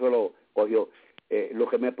por eso lo cogió. Lo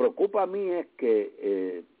que me preocupa a mí es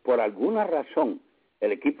que por alguna razón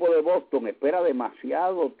el equipo de Boston espera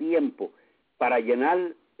demasiado tiempo para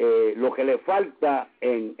llenar lo que le falta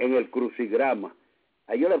en el crucigrama.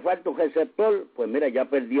 A ellos le falta un receptor, pues mira, ya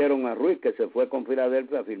perdieron a Ruiz, que se fue con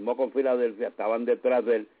Filadelfia, firmó con Filadelfia, estaban detrás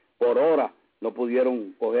de él, por hora no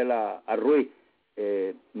pudieron coger a Ruiz.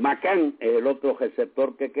 McCann es el otro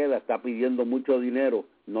receptor que queda, está pidiendo mucho dinero,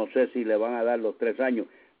 no sé si le van a dar los 3 años.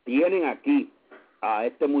 Tienen aquí a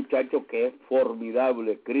este muchacho que es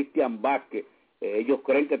formidable, Cristian Vázquez, ellos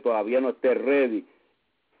creen que todavía no esté ready.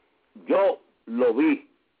 Yo lo vi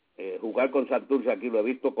jugar con Santurce aquí, lo he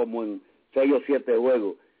visto como en 6 o 7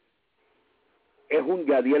 juegos. es un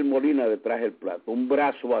Yadiel Molina detrás del plato, un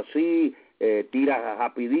brazo así, tira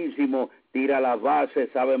rapidísimo, tira las bases,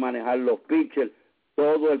 sabe manejar los pitchers.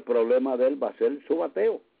 Todo el problema de él va a ser su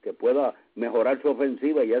bateo, que pueda mejorar su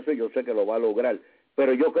ofensiva, y eso yo sé que lo va a lograr.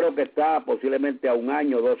 Pero yo creo que está posiblemente a 1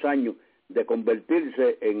 año, 2 años de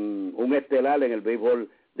convertirse en un estelar en el béisbol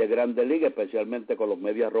de Grandes Ligas, especialmente con los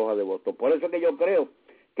Medias Rojas de Boston. Por eso que yo creo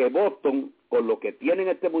que Boston, con lo que tienen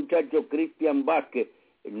este muchacho Cristian Vázquez,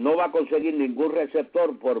 no va a conseguir ningún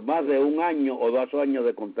receptor por más de 1 año o 2 años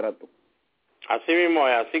de contrato. Así mismo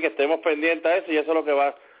es, así que estemos pendientes a eso, y eso es lo que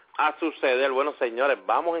va a suceder. Bueno, señores,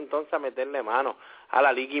 vamos entonces a meterle mano a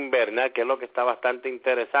la Liga Invernal, que es lo que está bastante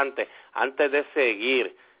interesante. Antes de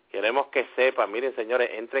seguir, queremos que sepan, miren,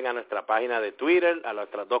 señores, entren a nuestra página de Twitter, a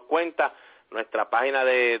nuestras 2 cuentas, nuestra página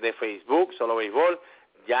de Facebook, Solo Béisbol.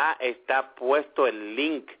 Ya está puesto el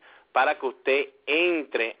link para que usted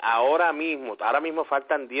entre ahora mismo. Ahora mismo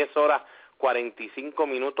faltan 10 horas 45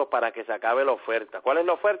 minutos para que se acabe la oferta. ¿Cuál es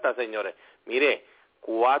la oferta, señores? Mire,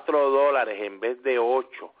 $4 en vez de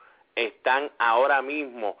 8 están ahora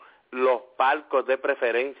mismo los palcos de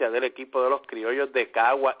preferencia del equipo de los Criollos de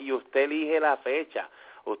Cagua, y usted elige la fecha.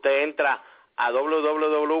 Usted entra a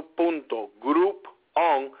www.groupon.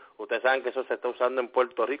 Ustedes saben que eso se está usando en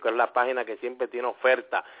Puerto Rico, es la página que siempre tiene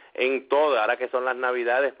oferta en todo. Ahora que son las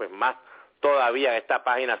Navidades, pues más todavía. Esta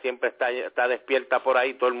página siempre está despierta por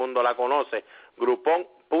ahí, todo el mundo la conoce.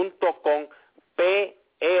 Groupon.com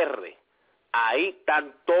PR. Ahí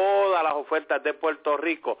están todas las ofertas de Puerto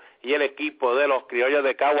Rico, y el equipo de los Criollos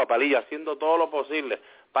de Cagua, Palillo, haciendo todo lo posible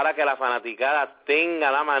para que la fanaticada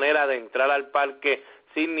tenga la manera de entrar al parque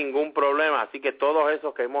sin ningún problema. Así que todos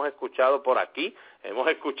esos que hemos escuchado por aquí, hemos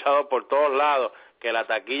escuchado por todos lados que la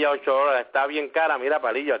taquilla $8 está bien cara. Mira,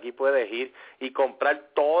 Palillo, aquí puedes ir y comprar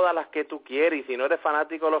todas las que tú quieres, y si no eres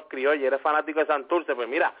fanático de los Criollos, eres fanático de Santurce, pues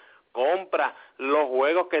mira, compra los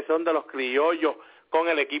juegos que son de los Criollos con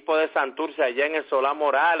el equipo de Santurce allá en el Solá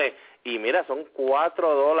Morales, y mira, son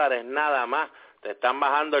 $4 nada más. Te están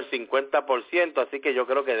bajando el 50%, así que yo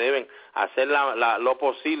creo que deben hacer lo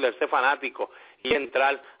posible, ese fanático, y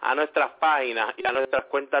entrar a nuestras páginas y a nuestras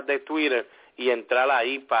cuentas de Twitter y entrar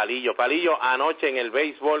ahí, Palillo. Palillo, anoche en el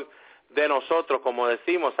béisbol de nosotros, como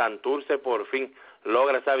decimos, Santurce por fin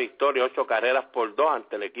logra esa victoria, 8-2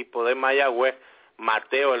 ante el equipo de Mayagüez.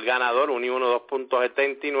 Mateo, el ganador, 1-1,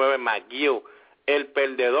 2.79, McGill, el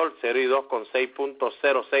perdedor, 0-2 con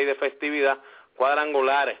 6.06 de festividad,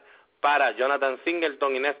 cuadrangulares para Jonathan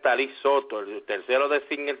Singleton y Nestalí Soto, el tercero de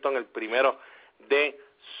Singleton, el primero de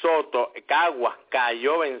Soto. Caguas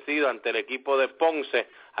cayó vencido ante el equipo de Ponce.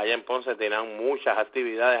 Allá en Ponce tenían muchas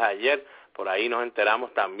actividades ayer, por ahí nos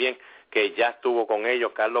enteramos también que ya estuvo con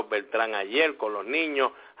ellos Carlos Beltrán ayer, con los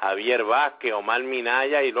niños, Javier Vázquez, Omar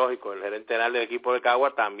Minaya, y lógico, el gerente general del equipo de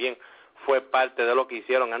Caguas también fue parte de lo que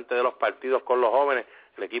hicieron antes de los partidos con los jóvenes.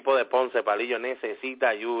 El equipo de Ponce, Palillo, necesita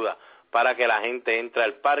ayuda para que la gente entre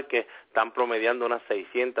al parque. Están promediando unas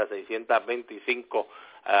 625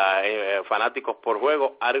 fanáticos por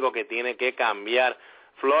juego, algo que tiene que cambiar.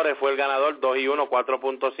 Flores fue el ganador, 2-1,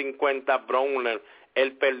 4.50, Browner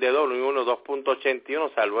el perdedor, 1-1,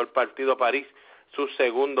 2.81, salvó el partido París, su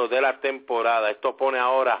segundo de la temporada. Esto pone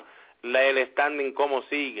ahora el standing como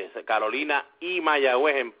sigue: Carolina y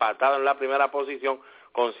Mayagüez empatados en la primera posición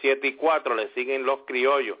con 7-4, le siguen los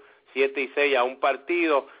Criollos 7-6 a un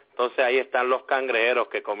partido. Entonces ahí están los Cangrejeros,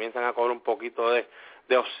 que comienzan a coger un poquito de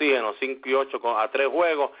oxígeno, 5-8 a 3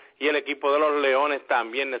 juegos, y el equipo de los Leones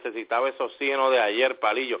también necesitaba ese oxígeno de ayer,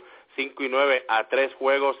 Palillo, 5-9 a 3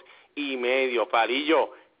 juegos y medio.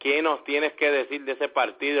 Palillo, ¿qué nos tienes que decir de ese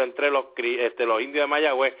partido entre los Indios de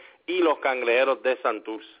Mayagüez y los Cangrejeros de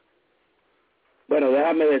Santurce? Bueno,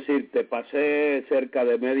 déjame decirte, pasé cerca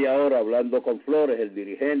de media hora hablando con Flores, el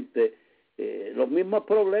dirigente, los mismos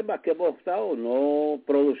problemas que hemos estado, no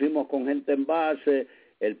producimos con gente en base,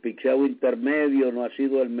 el picheo intermedio no ha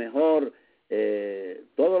sido el mejor,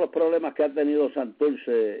 todos los problemas que ha tenido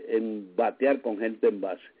Santurce en batear con gente en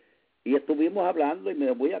base. Y estuvimos hablando y me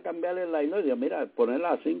voy a cambiar el line, y digo, mira,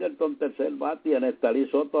 ponerla a Singleton tercer bate y a Nestalí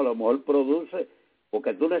Soto a lo mejor produce,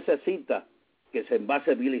 porque tú necesitas que se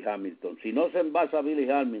envase Billy Hamilton. Si no se envasa Billy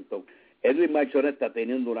Hamilton, Edwin Marchón está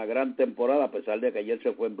teniendo una gran temporada, a pesar de que ayer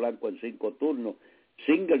se fue en blanco en 5 turnos.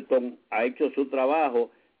 Singleton ha hecho su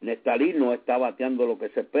trabajo, Nestalí no está bateando lo que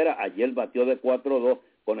se espera, ayer batió de 4-2,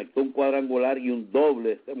 conectó un cuadrangular y un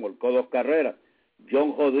doble, se volcó 2 carreras.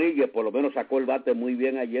 John Rodríguez por lo menos sacó el bate muy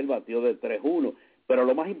bien ayer, batió de 3-1, pero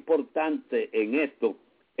lo más importante en esto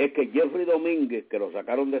es que Jeffrey Domínguez, que lo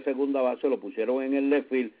sacaron de segunda base, lo pusieron en el left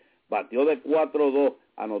field, batió de 4-2,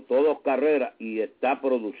 anotó 2 carreras y está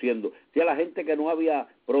produciendo. Si a la gente que no había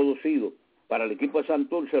producido para el equipo de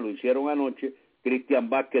Santurce, lo hicieron anoche. Cristian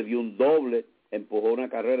Vázquez dio un doble, empujó una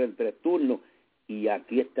carrera en 3 turnos, y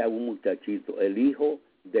aquí está un muchachito, el hijo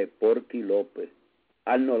de Porky López.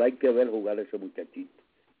 Arnold, hay que ver jugar a ese muchachito.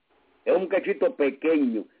 Es un muchachito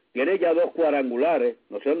pequeño, tiene ya 2 cuadrangulares,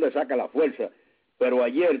 no sé dónde saca la fuerza, pero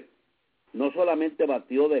ayer no solamente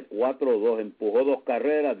batió de 4-2, empujó 2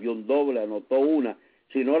 carreras, dio un doble, anotó una,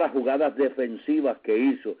 sino las jugadas defensivas que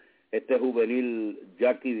hizo este juvenil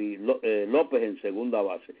Jackie López en segunda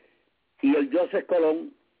base. Y el Joseph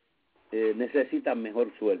Colón necesita mejor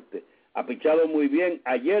suerte. Ha pichado muy bien.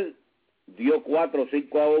 Ayer dio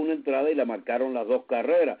 4-5 a una entrada y le marcaron las 2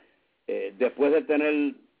 carreras. Después de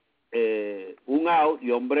tener un out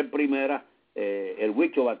y hombre en primera, el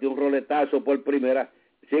Mucho batió un roletazo por primera,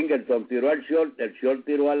 Singleton tiró al short, el short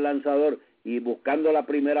tiró al lanzador y buscando la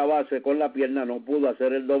primera base con la pierna no pudo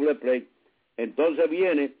hacer el doble play. Entonces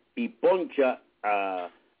viene y poncha a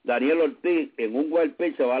Daniel Ortiz en un wild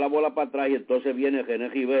pitch, se va la bola para atrás y entonces viene René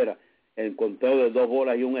Rivera en conteo de 2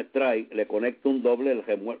 bolas y un strike, le conecta un doble, le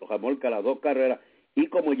remolca las 2 carreras y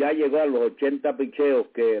como ya llegó a los 80 picheos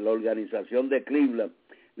que la organización de Cleveland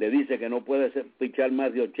le dice que no puede pichar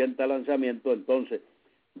más de 80 lanzamientos, entonces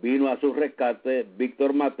vino a su rescate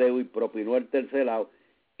Víctor Mateo y propinó el tercer out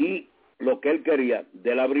y lo que él quería.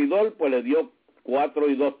 Del abridor pues le dio 4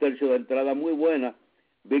 2/3 de entrada muy buena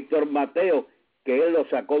Víctor Mateo, que él lo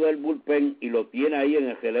sacó del bullpen y lo tiene ahí en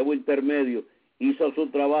el relevo intermedio, hizo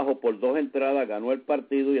su trabajo por 2 entradas, ganó el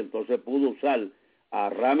partido y entonces pudo usar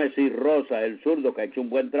a Ramesis Rosa, el zurdo, que ha hecho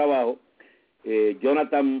un buen trabajo.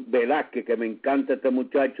 Jonathan Velázquez, que me encanta este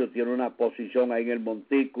muchacho, tiene una posición ahí en el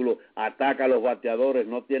montículo, ataca a los bateadores,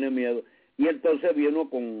 no tiene miedo. Y entonces vino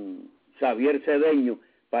con Xavier Cedeño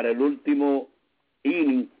para el último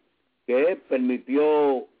inning, que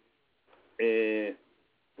permitió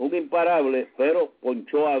un imparable, pero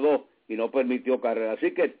ponchó a 2 y no permitió carrera.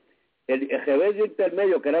 Así que el revés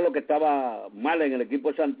intermedio, que era lo que estaba mal en el equipo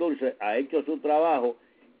de Santurce, ha hecho su trabajo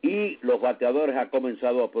y los bateadores han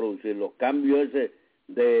comenzado a producir. Los cambios ese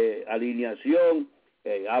de alineación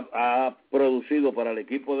ha producido para el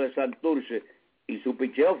equipo de Santurce y su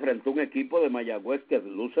picheo frente a un equipo de Mayagüez que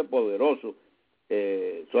luce poderoso.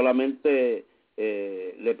 Solamente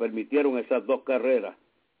le permitieron esas 2 carreras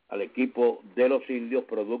al equipo de los indios,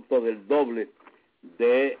 producto del doble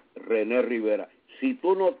de René Rivera. Si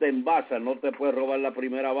tú no te envasas, no te puedes robar la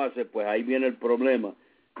primera base, pues ahí viene el problema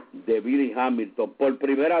de Billy Hamilton. Por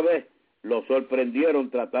primera vez lo sorprendieron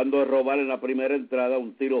tratando de robar en la primera entrada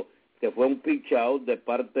un tiro que fue un pitch out de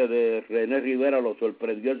parte de René Rivera, lo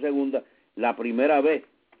sorprendió en segunda. La primera vez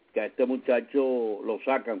que a este muchacho lo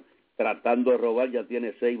sacan tratando de robar, ya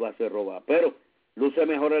tiene 6 bases robadas. Pero luce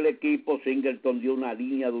mejor el equipo. Singleton dio una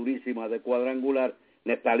línea durísima de cuadrangular,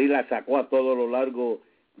 Nestalí la sacó a todo lo largo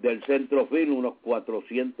del centro field, unos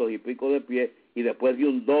 400 y pico de pies, y después dio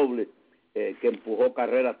un doble que empujó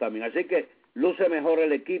carreras también. Así que luce mejor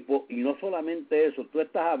el equipo, y no solamente eso, tú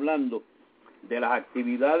estás hablando de las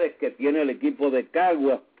actividades que tiene el equipo de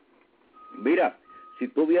Cagua. Mira, si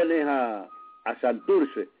tú vienes a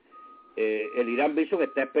Santurce, el Irán Bison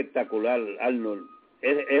está espectacular, Arnold.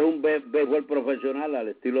 Es un béisbol profesional al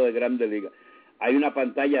estilo de Grandes Ligas. Hay una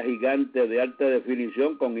pantalla gigante de alta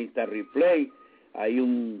definición con Insta Replay, hay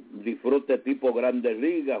un disfrute tipo Grandes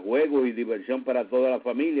Ligas, juegos y diversión para toda la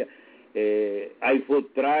familia. Hay food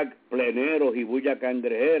track, pleneros y bulla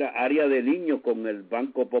cangrejera, área de niños con el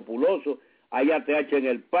Banco Populoso, hay ATH en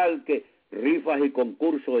el parque, rifas y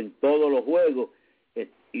concursos en todos los juegos.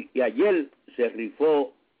 Y ayer se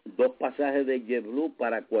rifó 2 pasajes de JetBlue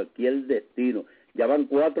para cualquier destino. Ya van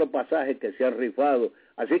 4 pasajes que se han rifado.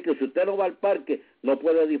 Así que si usted no va al parque, no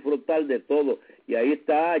puede disfrutar de todo. Y ahí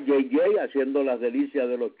está JJ haciendo las delicias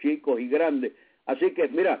de los chicos y grandes. Así que,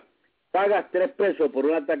 mira, pagas $3 por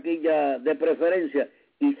una taquilla de preferencia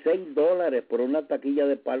y $6 por una taquilla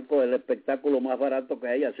de palco, el espectáculo más barato que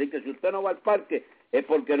hay. Así que si usted no va al parque, es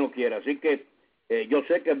porque no quiere. Así que yo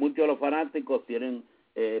sé que muchos de los fanáticos tienen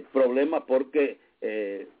problemas porque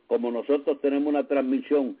como nosotros tenemos una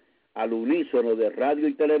transmisión al unísono de radio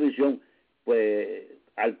y televisión, pues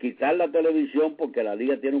al quitar la televisión, porque la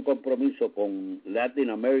liga tiene un compromiso con Latin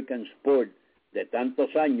American Sport de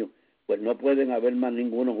tantos años, pues no pueden haber más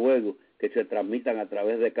ningunos juegos que se transmitan a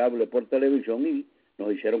través de cable por televisión, y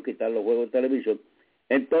nos hicieron quitar los juegos de televisión.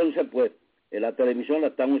 Entonces, pues, la televisión la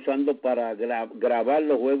están usando para grabar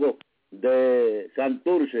los juegos de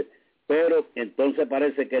Santurce, pero entonces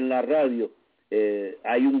parece que en la radio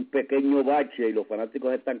hay un pequeño bache y los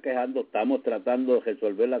fanáticos están quejando. Estamos tratando de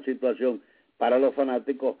resolver la situación para los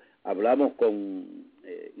fanáticos. Hablamos con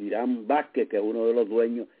Irán Vázquez, que es uno de los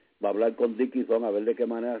dueños va a hablar con Dickinson a ver de qué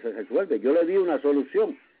manera se resuelve. Yo le di una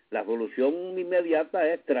solución. La solución inmediata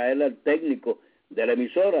es traer al técnico de la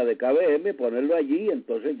emisora de KBM, ponerlo allí,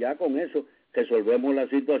 entonces ya con eso resolvemos la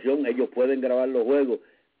situación. Ellos pueden grabar los juegos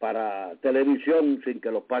para televisión sin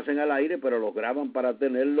que los pasen al aire, pero los graban para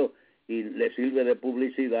tenerlos y les sirve de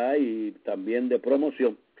publicidad y también de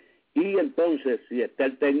promoción. Y entonces, si está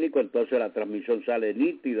el técnico, entonces la transmisión sale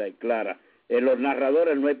nítida y clara. En los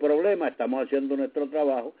narradores no hay problema, estamos haciendo nuestro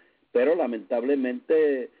trabajo, pero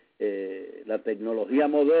lamentablemente la tecnología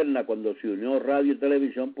moderna, cuando se unió radio y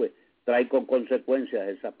televisión, pues trae con consecuencias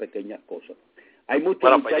esas pequeñas cosas. Hay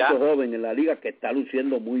muchos muchachos jóvenes en la liga que está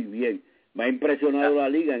luciendo muy bien. Me ha impresionado la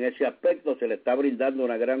liga en ese aspecto, se le está brindando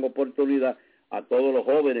una gran oportunidad a todos los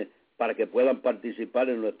jóvenes para que puedan participar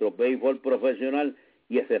en nuestro béisbol profesional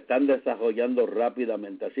y se están desarrollando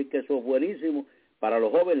rápidamente. Así que eso es buenísimo para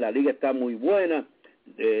los jóvenes. La liga está muy buena,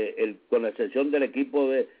 con la excepción del equipo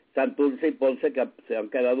de Santurce y Ponce, que se han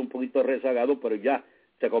quedado un poquito rezagados, pero ya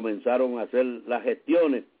se comenzaron a hacer las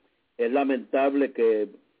gestiones. Es lamentable que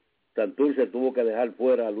Santurce tuvo que dejar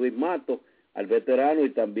fuera a Luis Matos, al veterano, y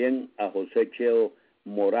también a José Cheo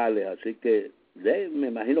Morales. Así que me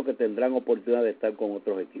imagino que tendrán oportunidad de estar con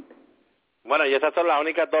otros equipos. Bueno, y esas son las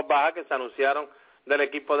únicas dos bajas que se anunciaron del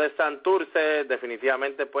equipo de Santurce.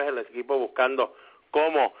 Definitivamente, pues, el equipo buscando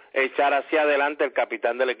cómo echar hacia adelante. El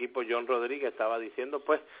capitán del equipo, John Rodríguez, estaba diciendo,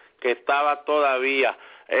 pues, que estaba todavía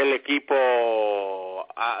el equipo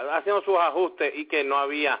haciendo sus ajustes y que no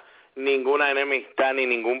había ninguna enemistad ni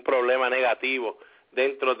ningún problema negativo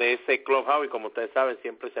dentro de ese clubhouse. Y como ustedes saben,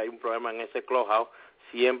 siempre si hay un problema en ese clubhouse,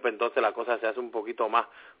 siempre entonces la cosa se hace un poquito más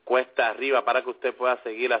cuesta arriba para que usted pueda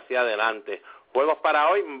seguir hacia adelante. Juegos para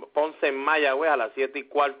hoy: Ponce en Mayagüez a las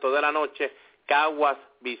 7:15 de la noche. Caguas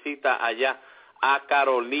visita allá a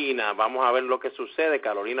Carolina. Vamos a ver lo que sucede.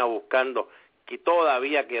 Carolina buscando que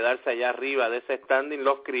todavía quedarse allá arriba de ese standing.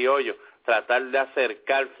 Los criollos tratar de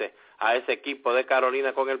acercarse a ese equipo de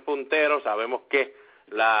Carolina con el puntero. Sabemos que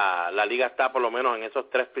la liga está por lo menos en esos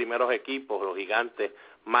tres primeros equipos, los Gigantes,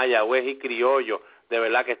 Mayagüez y Criollo. De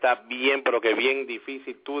verdad que está bien, pero que bien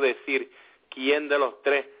difícil tú decir quién de los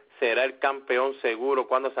tres será el campeón seguro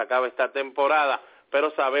cuando se acabe esta temporada.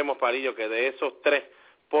 Pero sabemos, Palillo, que de esos tres,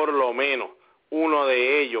 por lo menos uno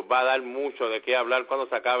de ellos va a dar mucho de qué hablar cuando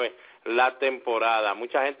se acabe la temporada.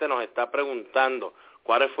 Mucha gente nos está preguntando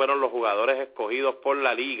cuáles fueron los jugadores escogidos por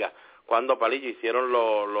la liga cuando, Palillo, hicieron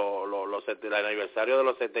el aniversario de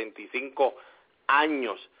los 75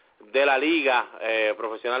 años de la Liga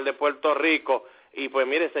Profesional de Puerto Rico. Y pues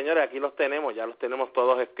mire, señores, aquí los tenemos, ya los tenemos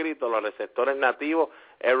todos escritos: los receptores nativos,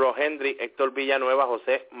 Errol Henry, Héctor Villanueva,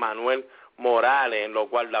 José Manuel Morales. En los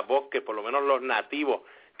guardabosques, por lo menos los nativos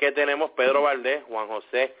que tenemos: Pedro Valdés, Juan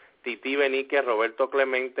José Tití Benique, Roberto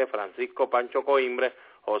Clemente, Francisco Pancho Coimbre,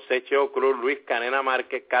 José Cheo Cruz, Luis Canena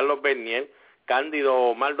Márquez, Carlos Bernier,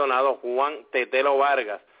 Cándido Maldonado, Juan Tetelo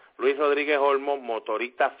Vargas, Luis Rodríguez Olmo,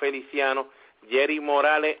 Motorista Feliciano, Jerry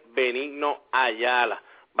Morales, Benigno Ayala.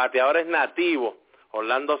 Bateadores nativos: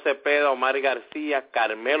 Orlando Cepeda, Omar García,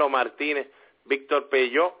 Carmelo Martínez, Víctor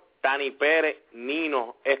Peyó, Tani Pérez,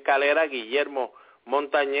 Nino Escalera, Guillermo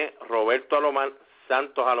Montañez, Roberto Alomar,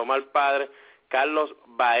 Santos Alomar Padre, Carlos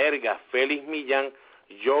Baerga, Félix Millán,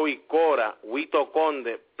 Joey Cora, Huito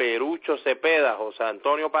Conde, Perucho Cepeda, José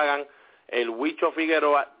Antonio Pagán, el Huicho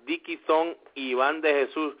Figueroa, Dickinson, Iván de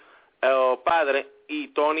Jesús Padre y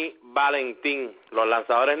Tony Valentín. Los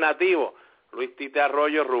lanzadores nativos: Luis Tite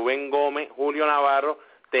Arroyo, Rubén Gómez, Julio Navarro,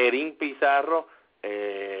 Terín Pizarro,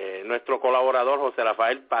 nuestro colaborador José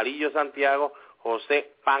Rafael Palillo Santiago,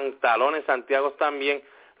 José Pantalones Santiago también,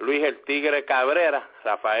 Luis el Tigre Cabrera,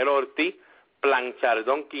 Rafael Ortiz,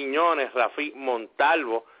 Planchardón Quiñones, Rafi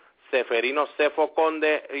Montalvo, Seferino Cefo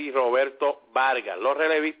Conde y Roberto Vargas. Los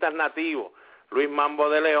relevistas nativos: Luis Mambo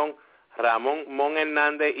de León, Ramón Mon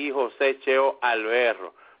Hernández y José Cheo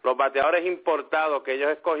Alberro. Los bateadores importados que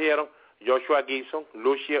ellos escogieron: Joshua Gibson,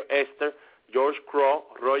 Lucio Esther, George Crow,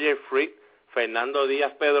 Roger Fried, Fernando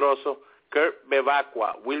Díaz Pedroso, Kurt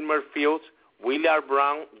Bevacqua, Wilmer Fields, William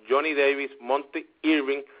Brown, Johnny Davis, Monty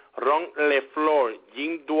Irving, Ron LeFleur,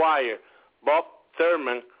 Jim Dwyer, Bob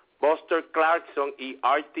Thurman, Buster Clarkson y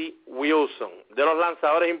R.T. Wilson. De los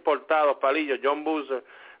lanzadores importados, Palillo: John Boozer,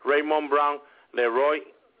 Raymond Brown,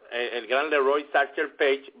 el gran Leroy Satchel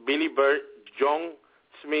Page, Billy Bird, John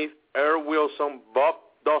Smith, Earl Wilson, Bob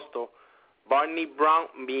Dosto, Barney Brown,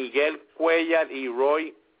 Miguel Cuellar y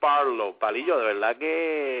Roy Parlow. Palillo, de verdad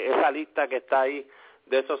que esa lista que está ahí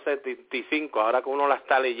de esos 75, ahora que uno la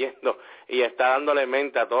está leyendo y está dándole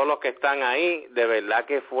mente a todos los que están ahí, de verdad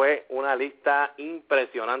que fue una lista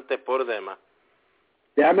impresionante por demás.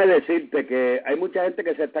 Déjame decirte que hay mucha gente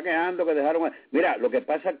que se está quejando que dejaron... Mira, lo que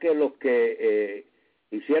pasa es que los que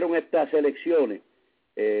hicieron estas elecciones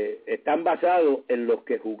están basados en los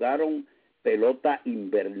que jugaron pelota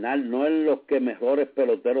invernal, no en los que mejores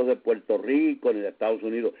peloteros de Puerto Rico ni de Estados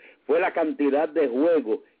Unidos. Fue la cantidad de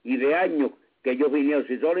juegos y de años que ellos vinieron.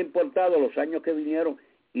 Si solo importado los años que vinieron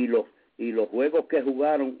y los juegos que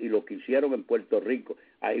jugaron y lo que hicieron en Puerto Rico,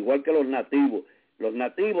 al igual que los nativos. Los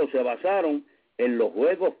nativos se basaron en los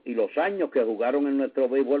juegos y los años que jugaron en nuestro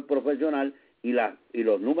béisbol profesional y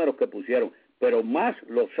los números que pusieron, pero más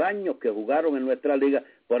los años que jugaron en nuestra liga.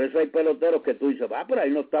 Por eso hay peloteros que tú dices, pero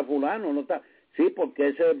ahí no está fulano, no está. Sí, porque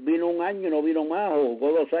ese vino un año y no vino más, o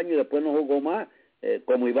jugó 2 años y después no jugó más,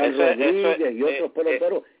 como Iván Rodríguez y otros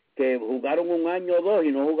peloteros que jugaron 1 año o 2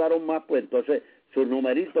 y no jugaron más, pues entonces sus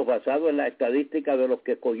numeritos basados en la estadística de los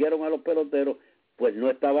que escogieron a los peloteros, pues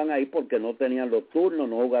no estaban ahí porque no tenían los turnos,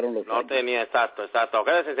 no jugaron los años. No tenía, exacto.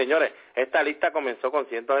 Quédense, señores, esta lista comenzó con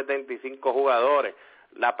 175 jugadores.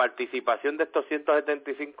 La participación de estos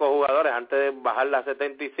 175 jugadores, antes de bajar a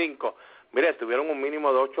 75, mire, estuvieron un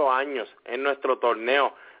mínimo de 8 años en nuestro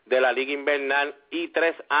torneo de la Liga Invernal y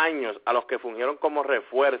 3 años a los que fungieron como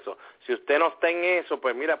refuerzo. Si usted no está en eso,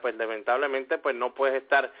 pues mira, pues lamentablemente pues no puede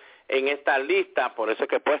estar en esta lista. Por eso es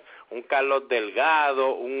que pues un Carlos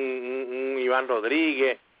Delgado, un Iván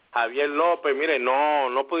Rodríguez, Javier López, mire,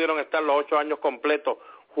 no pudieron estar los 8 años completos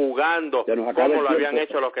jugando como lo habían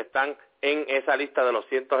hecho los que están en esa lista de los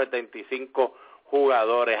 175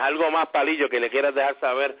 jugadores. ¿Algo más, Palillo, que le quieras dejar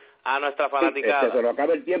saber a nuestra fanaticada? Se nos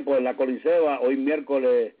acaba el tiempo en la Coliseba. Hoy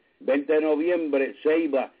miércoles 20 de noviembre,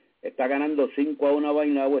 Ceiba está ganando 5-1 a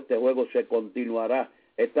Bainagua. Este juego se continuará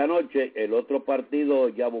esta noche. El otro partido,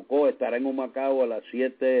 Yabucoa, estará en Humacao a las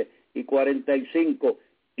 7:45.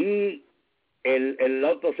 Y el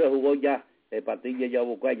otro se jugó ya, Patilla y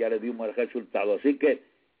Yabucoa, ya le dimos el resultado. Así que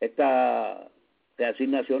estas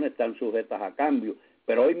asignaciones están sujetas a cambio.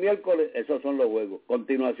 Pero hoy miércoles esos son los juegos.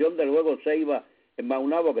 Continuación del juego Ceiba en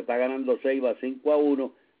Maunabo, que está ganando Ceiba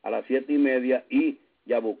 5-1 a las 7:30, y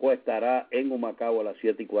Yabucoa estará en Humacao a las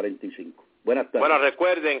 7:45. Buenas tardes. Bueno,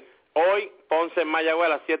 recuerden, hoy Ponce en Mayagüez a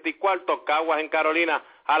las 7:15, Caguas en Carolina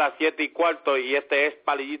a las 7:15, y este es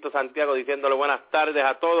Palillito Santiago diciéndole buenas tardes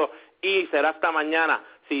a todos, y será hasta mañana,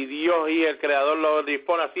 si Dios y el Creador lo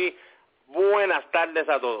dispone así. Buenas tardes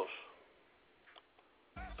a todos.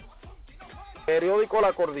 Periódico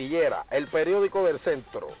La Cordillera, el periódico del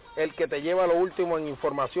centro, el que te lleva lo último en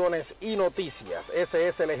informaciones y noticias. Ese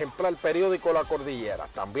es el ejemplar periódico La Cordillera.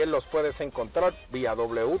 También los puedes encontrar vía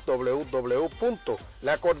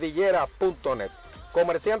www.lacordillera.net.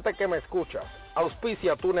 Comerciante que me escuchas,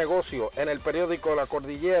 auspicia tu negocio en el periódico La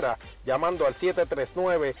Cordillera llamando al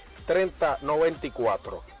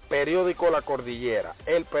 739-3094. Periódico La Cordillera,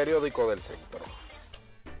 el periódico del centro.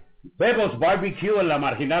 Bebos Barbecue en la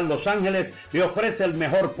Marginal Los Ángeles le ofrece el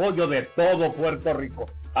mejor pollo de todo Puerto Rico.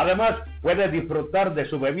 Además, puede disfrutar de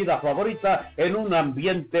su bebida favorita en un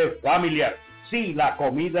ambiente familiar. Si la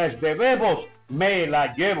comida es de Bebos, me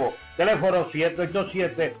la llevo. Teléfono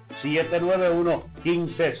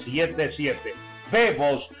 787-791-1577.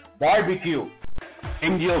 Bebos Barbecue.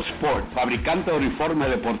 Angel Sport, fabricante de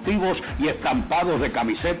uniformes deportivos y estampados de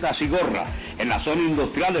camisetas y gorras. En la zona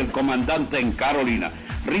industrial El Comandante en Carolina.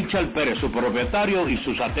 Richard Pérez, su propietario, y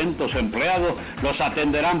sus atentos empleados los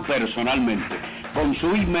atenderán personalmente. Con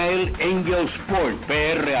su email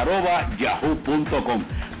angelsportpr@yahoo.com.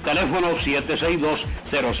 Teléfono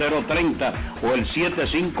 762-0030 o el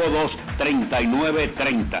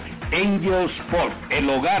 752-3930. Angel Sport, el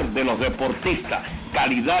hogar de los deportistas.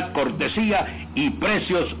 Calidad, cortesía y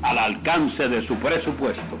precios al alcance de su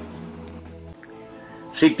presupuesto.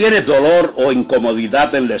 Si tienes dolor o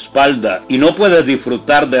incomodidad en la espalda y no puedes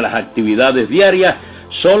disfrutar de las actividades diarias,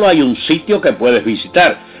 solo hay un sitio que puedes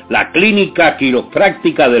visitar: la Clínica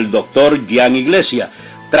Quiropráctica del Dr. Jan Iglesias.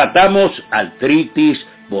 Tratamos artritis,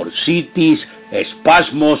 bursitis,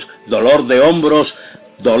 espasmos, dolor de hombros,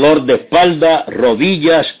 dolor de espalda,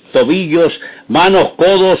 rodillas, tobillos, manos,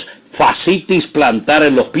 codos, fascitis plantar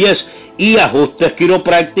en los pies y ajustes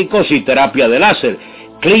quiroprácticos y terapia de láser.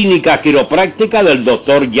 Clínica Quiropráctica del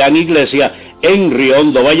Dr. Jan Iglesias en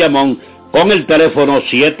Riondo, Bayamón, con el teléfono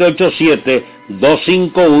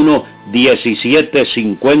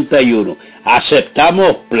 787-251-1751.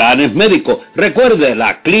 Aceptamos planes médicos. Recuerde,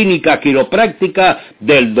 la Clínica Quiropráctica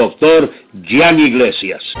del Dr. Jan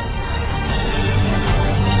Iglesias.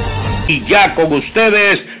 Y ya con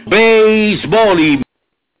ustedes, Beisbol.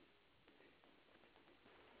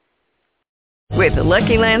 With the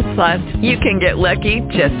Lucky Land Slots, you can get lucky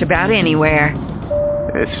just about anywhere.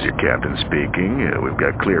 This is your captain speaking. We've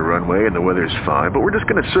got clear runway and the weather's fine, but we're just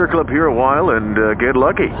going to circle up here a while and get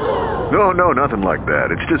lucky. No, nothing like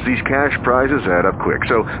that. It's just these cash prizes add up quick.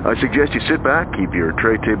 So I suggest you sit back, keep your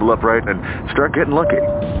tray table upright, and start getting lucky.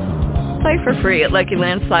 Play for free at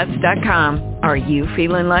LuckyLandSlots.com. Are you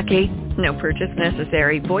feeling lucky? No purchase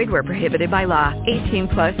necessary. Void where prohibited by law.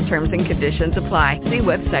 18+ terms and conditions apply. See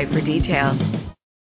website for details.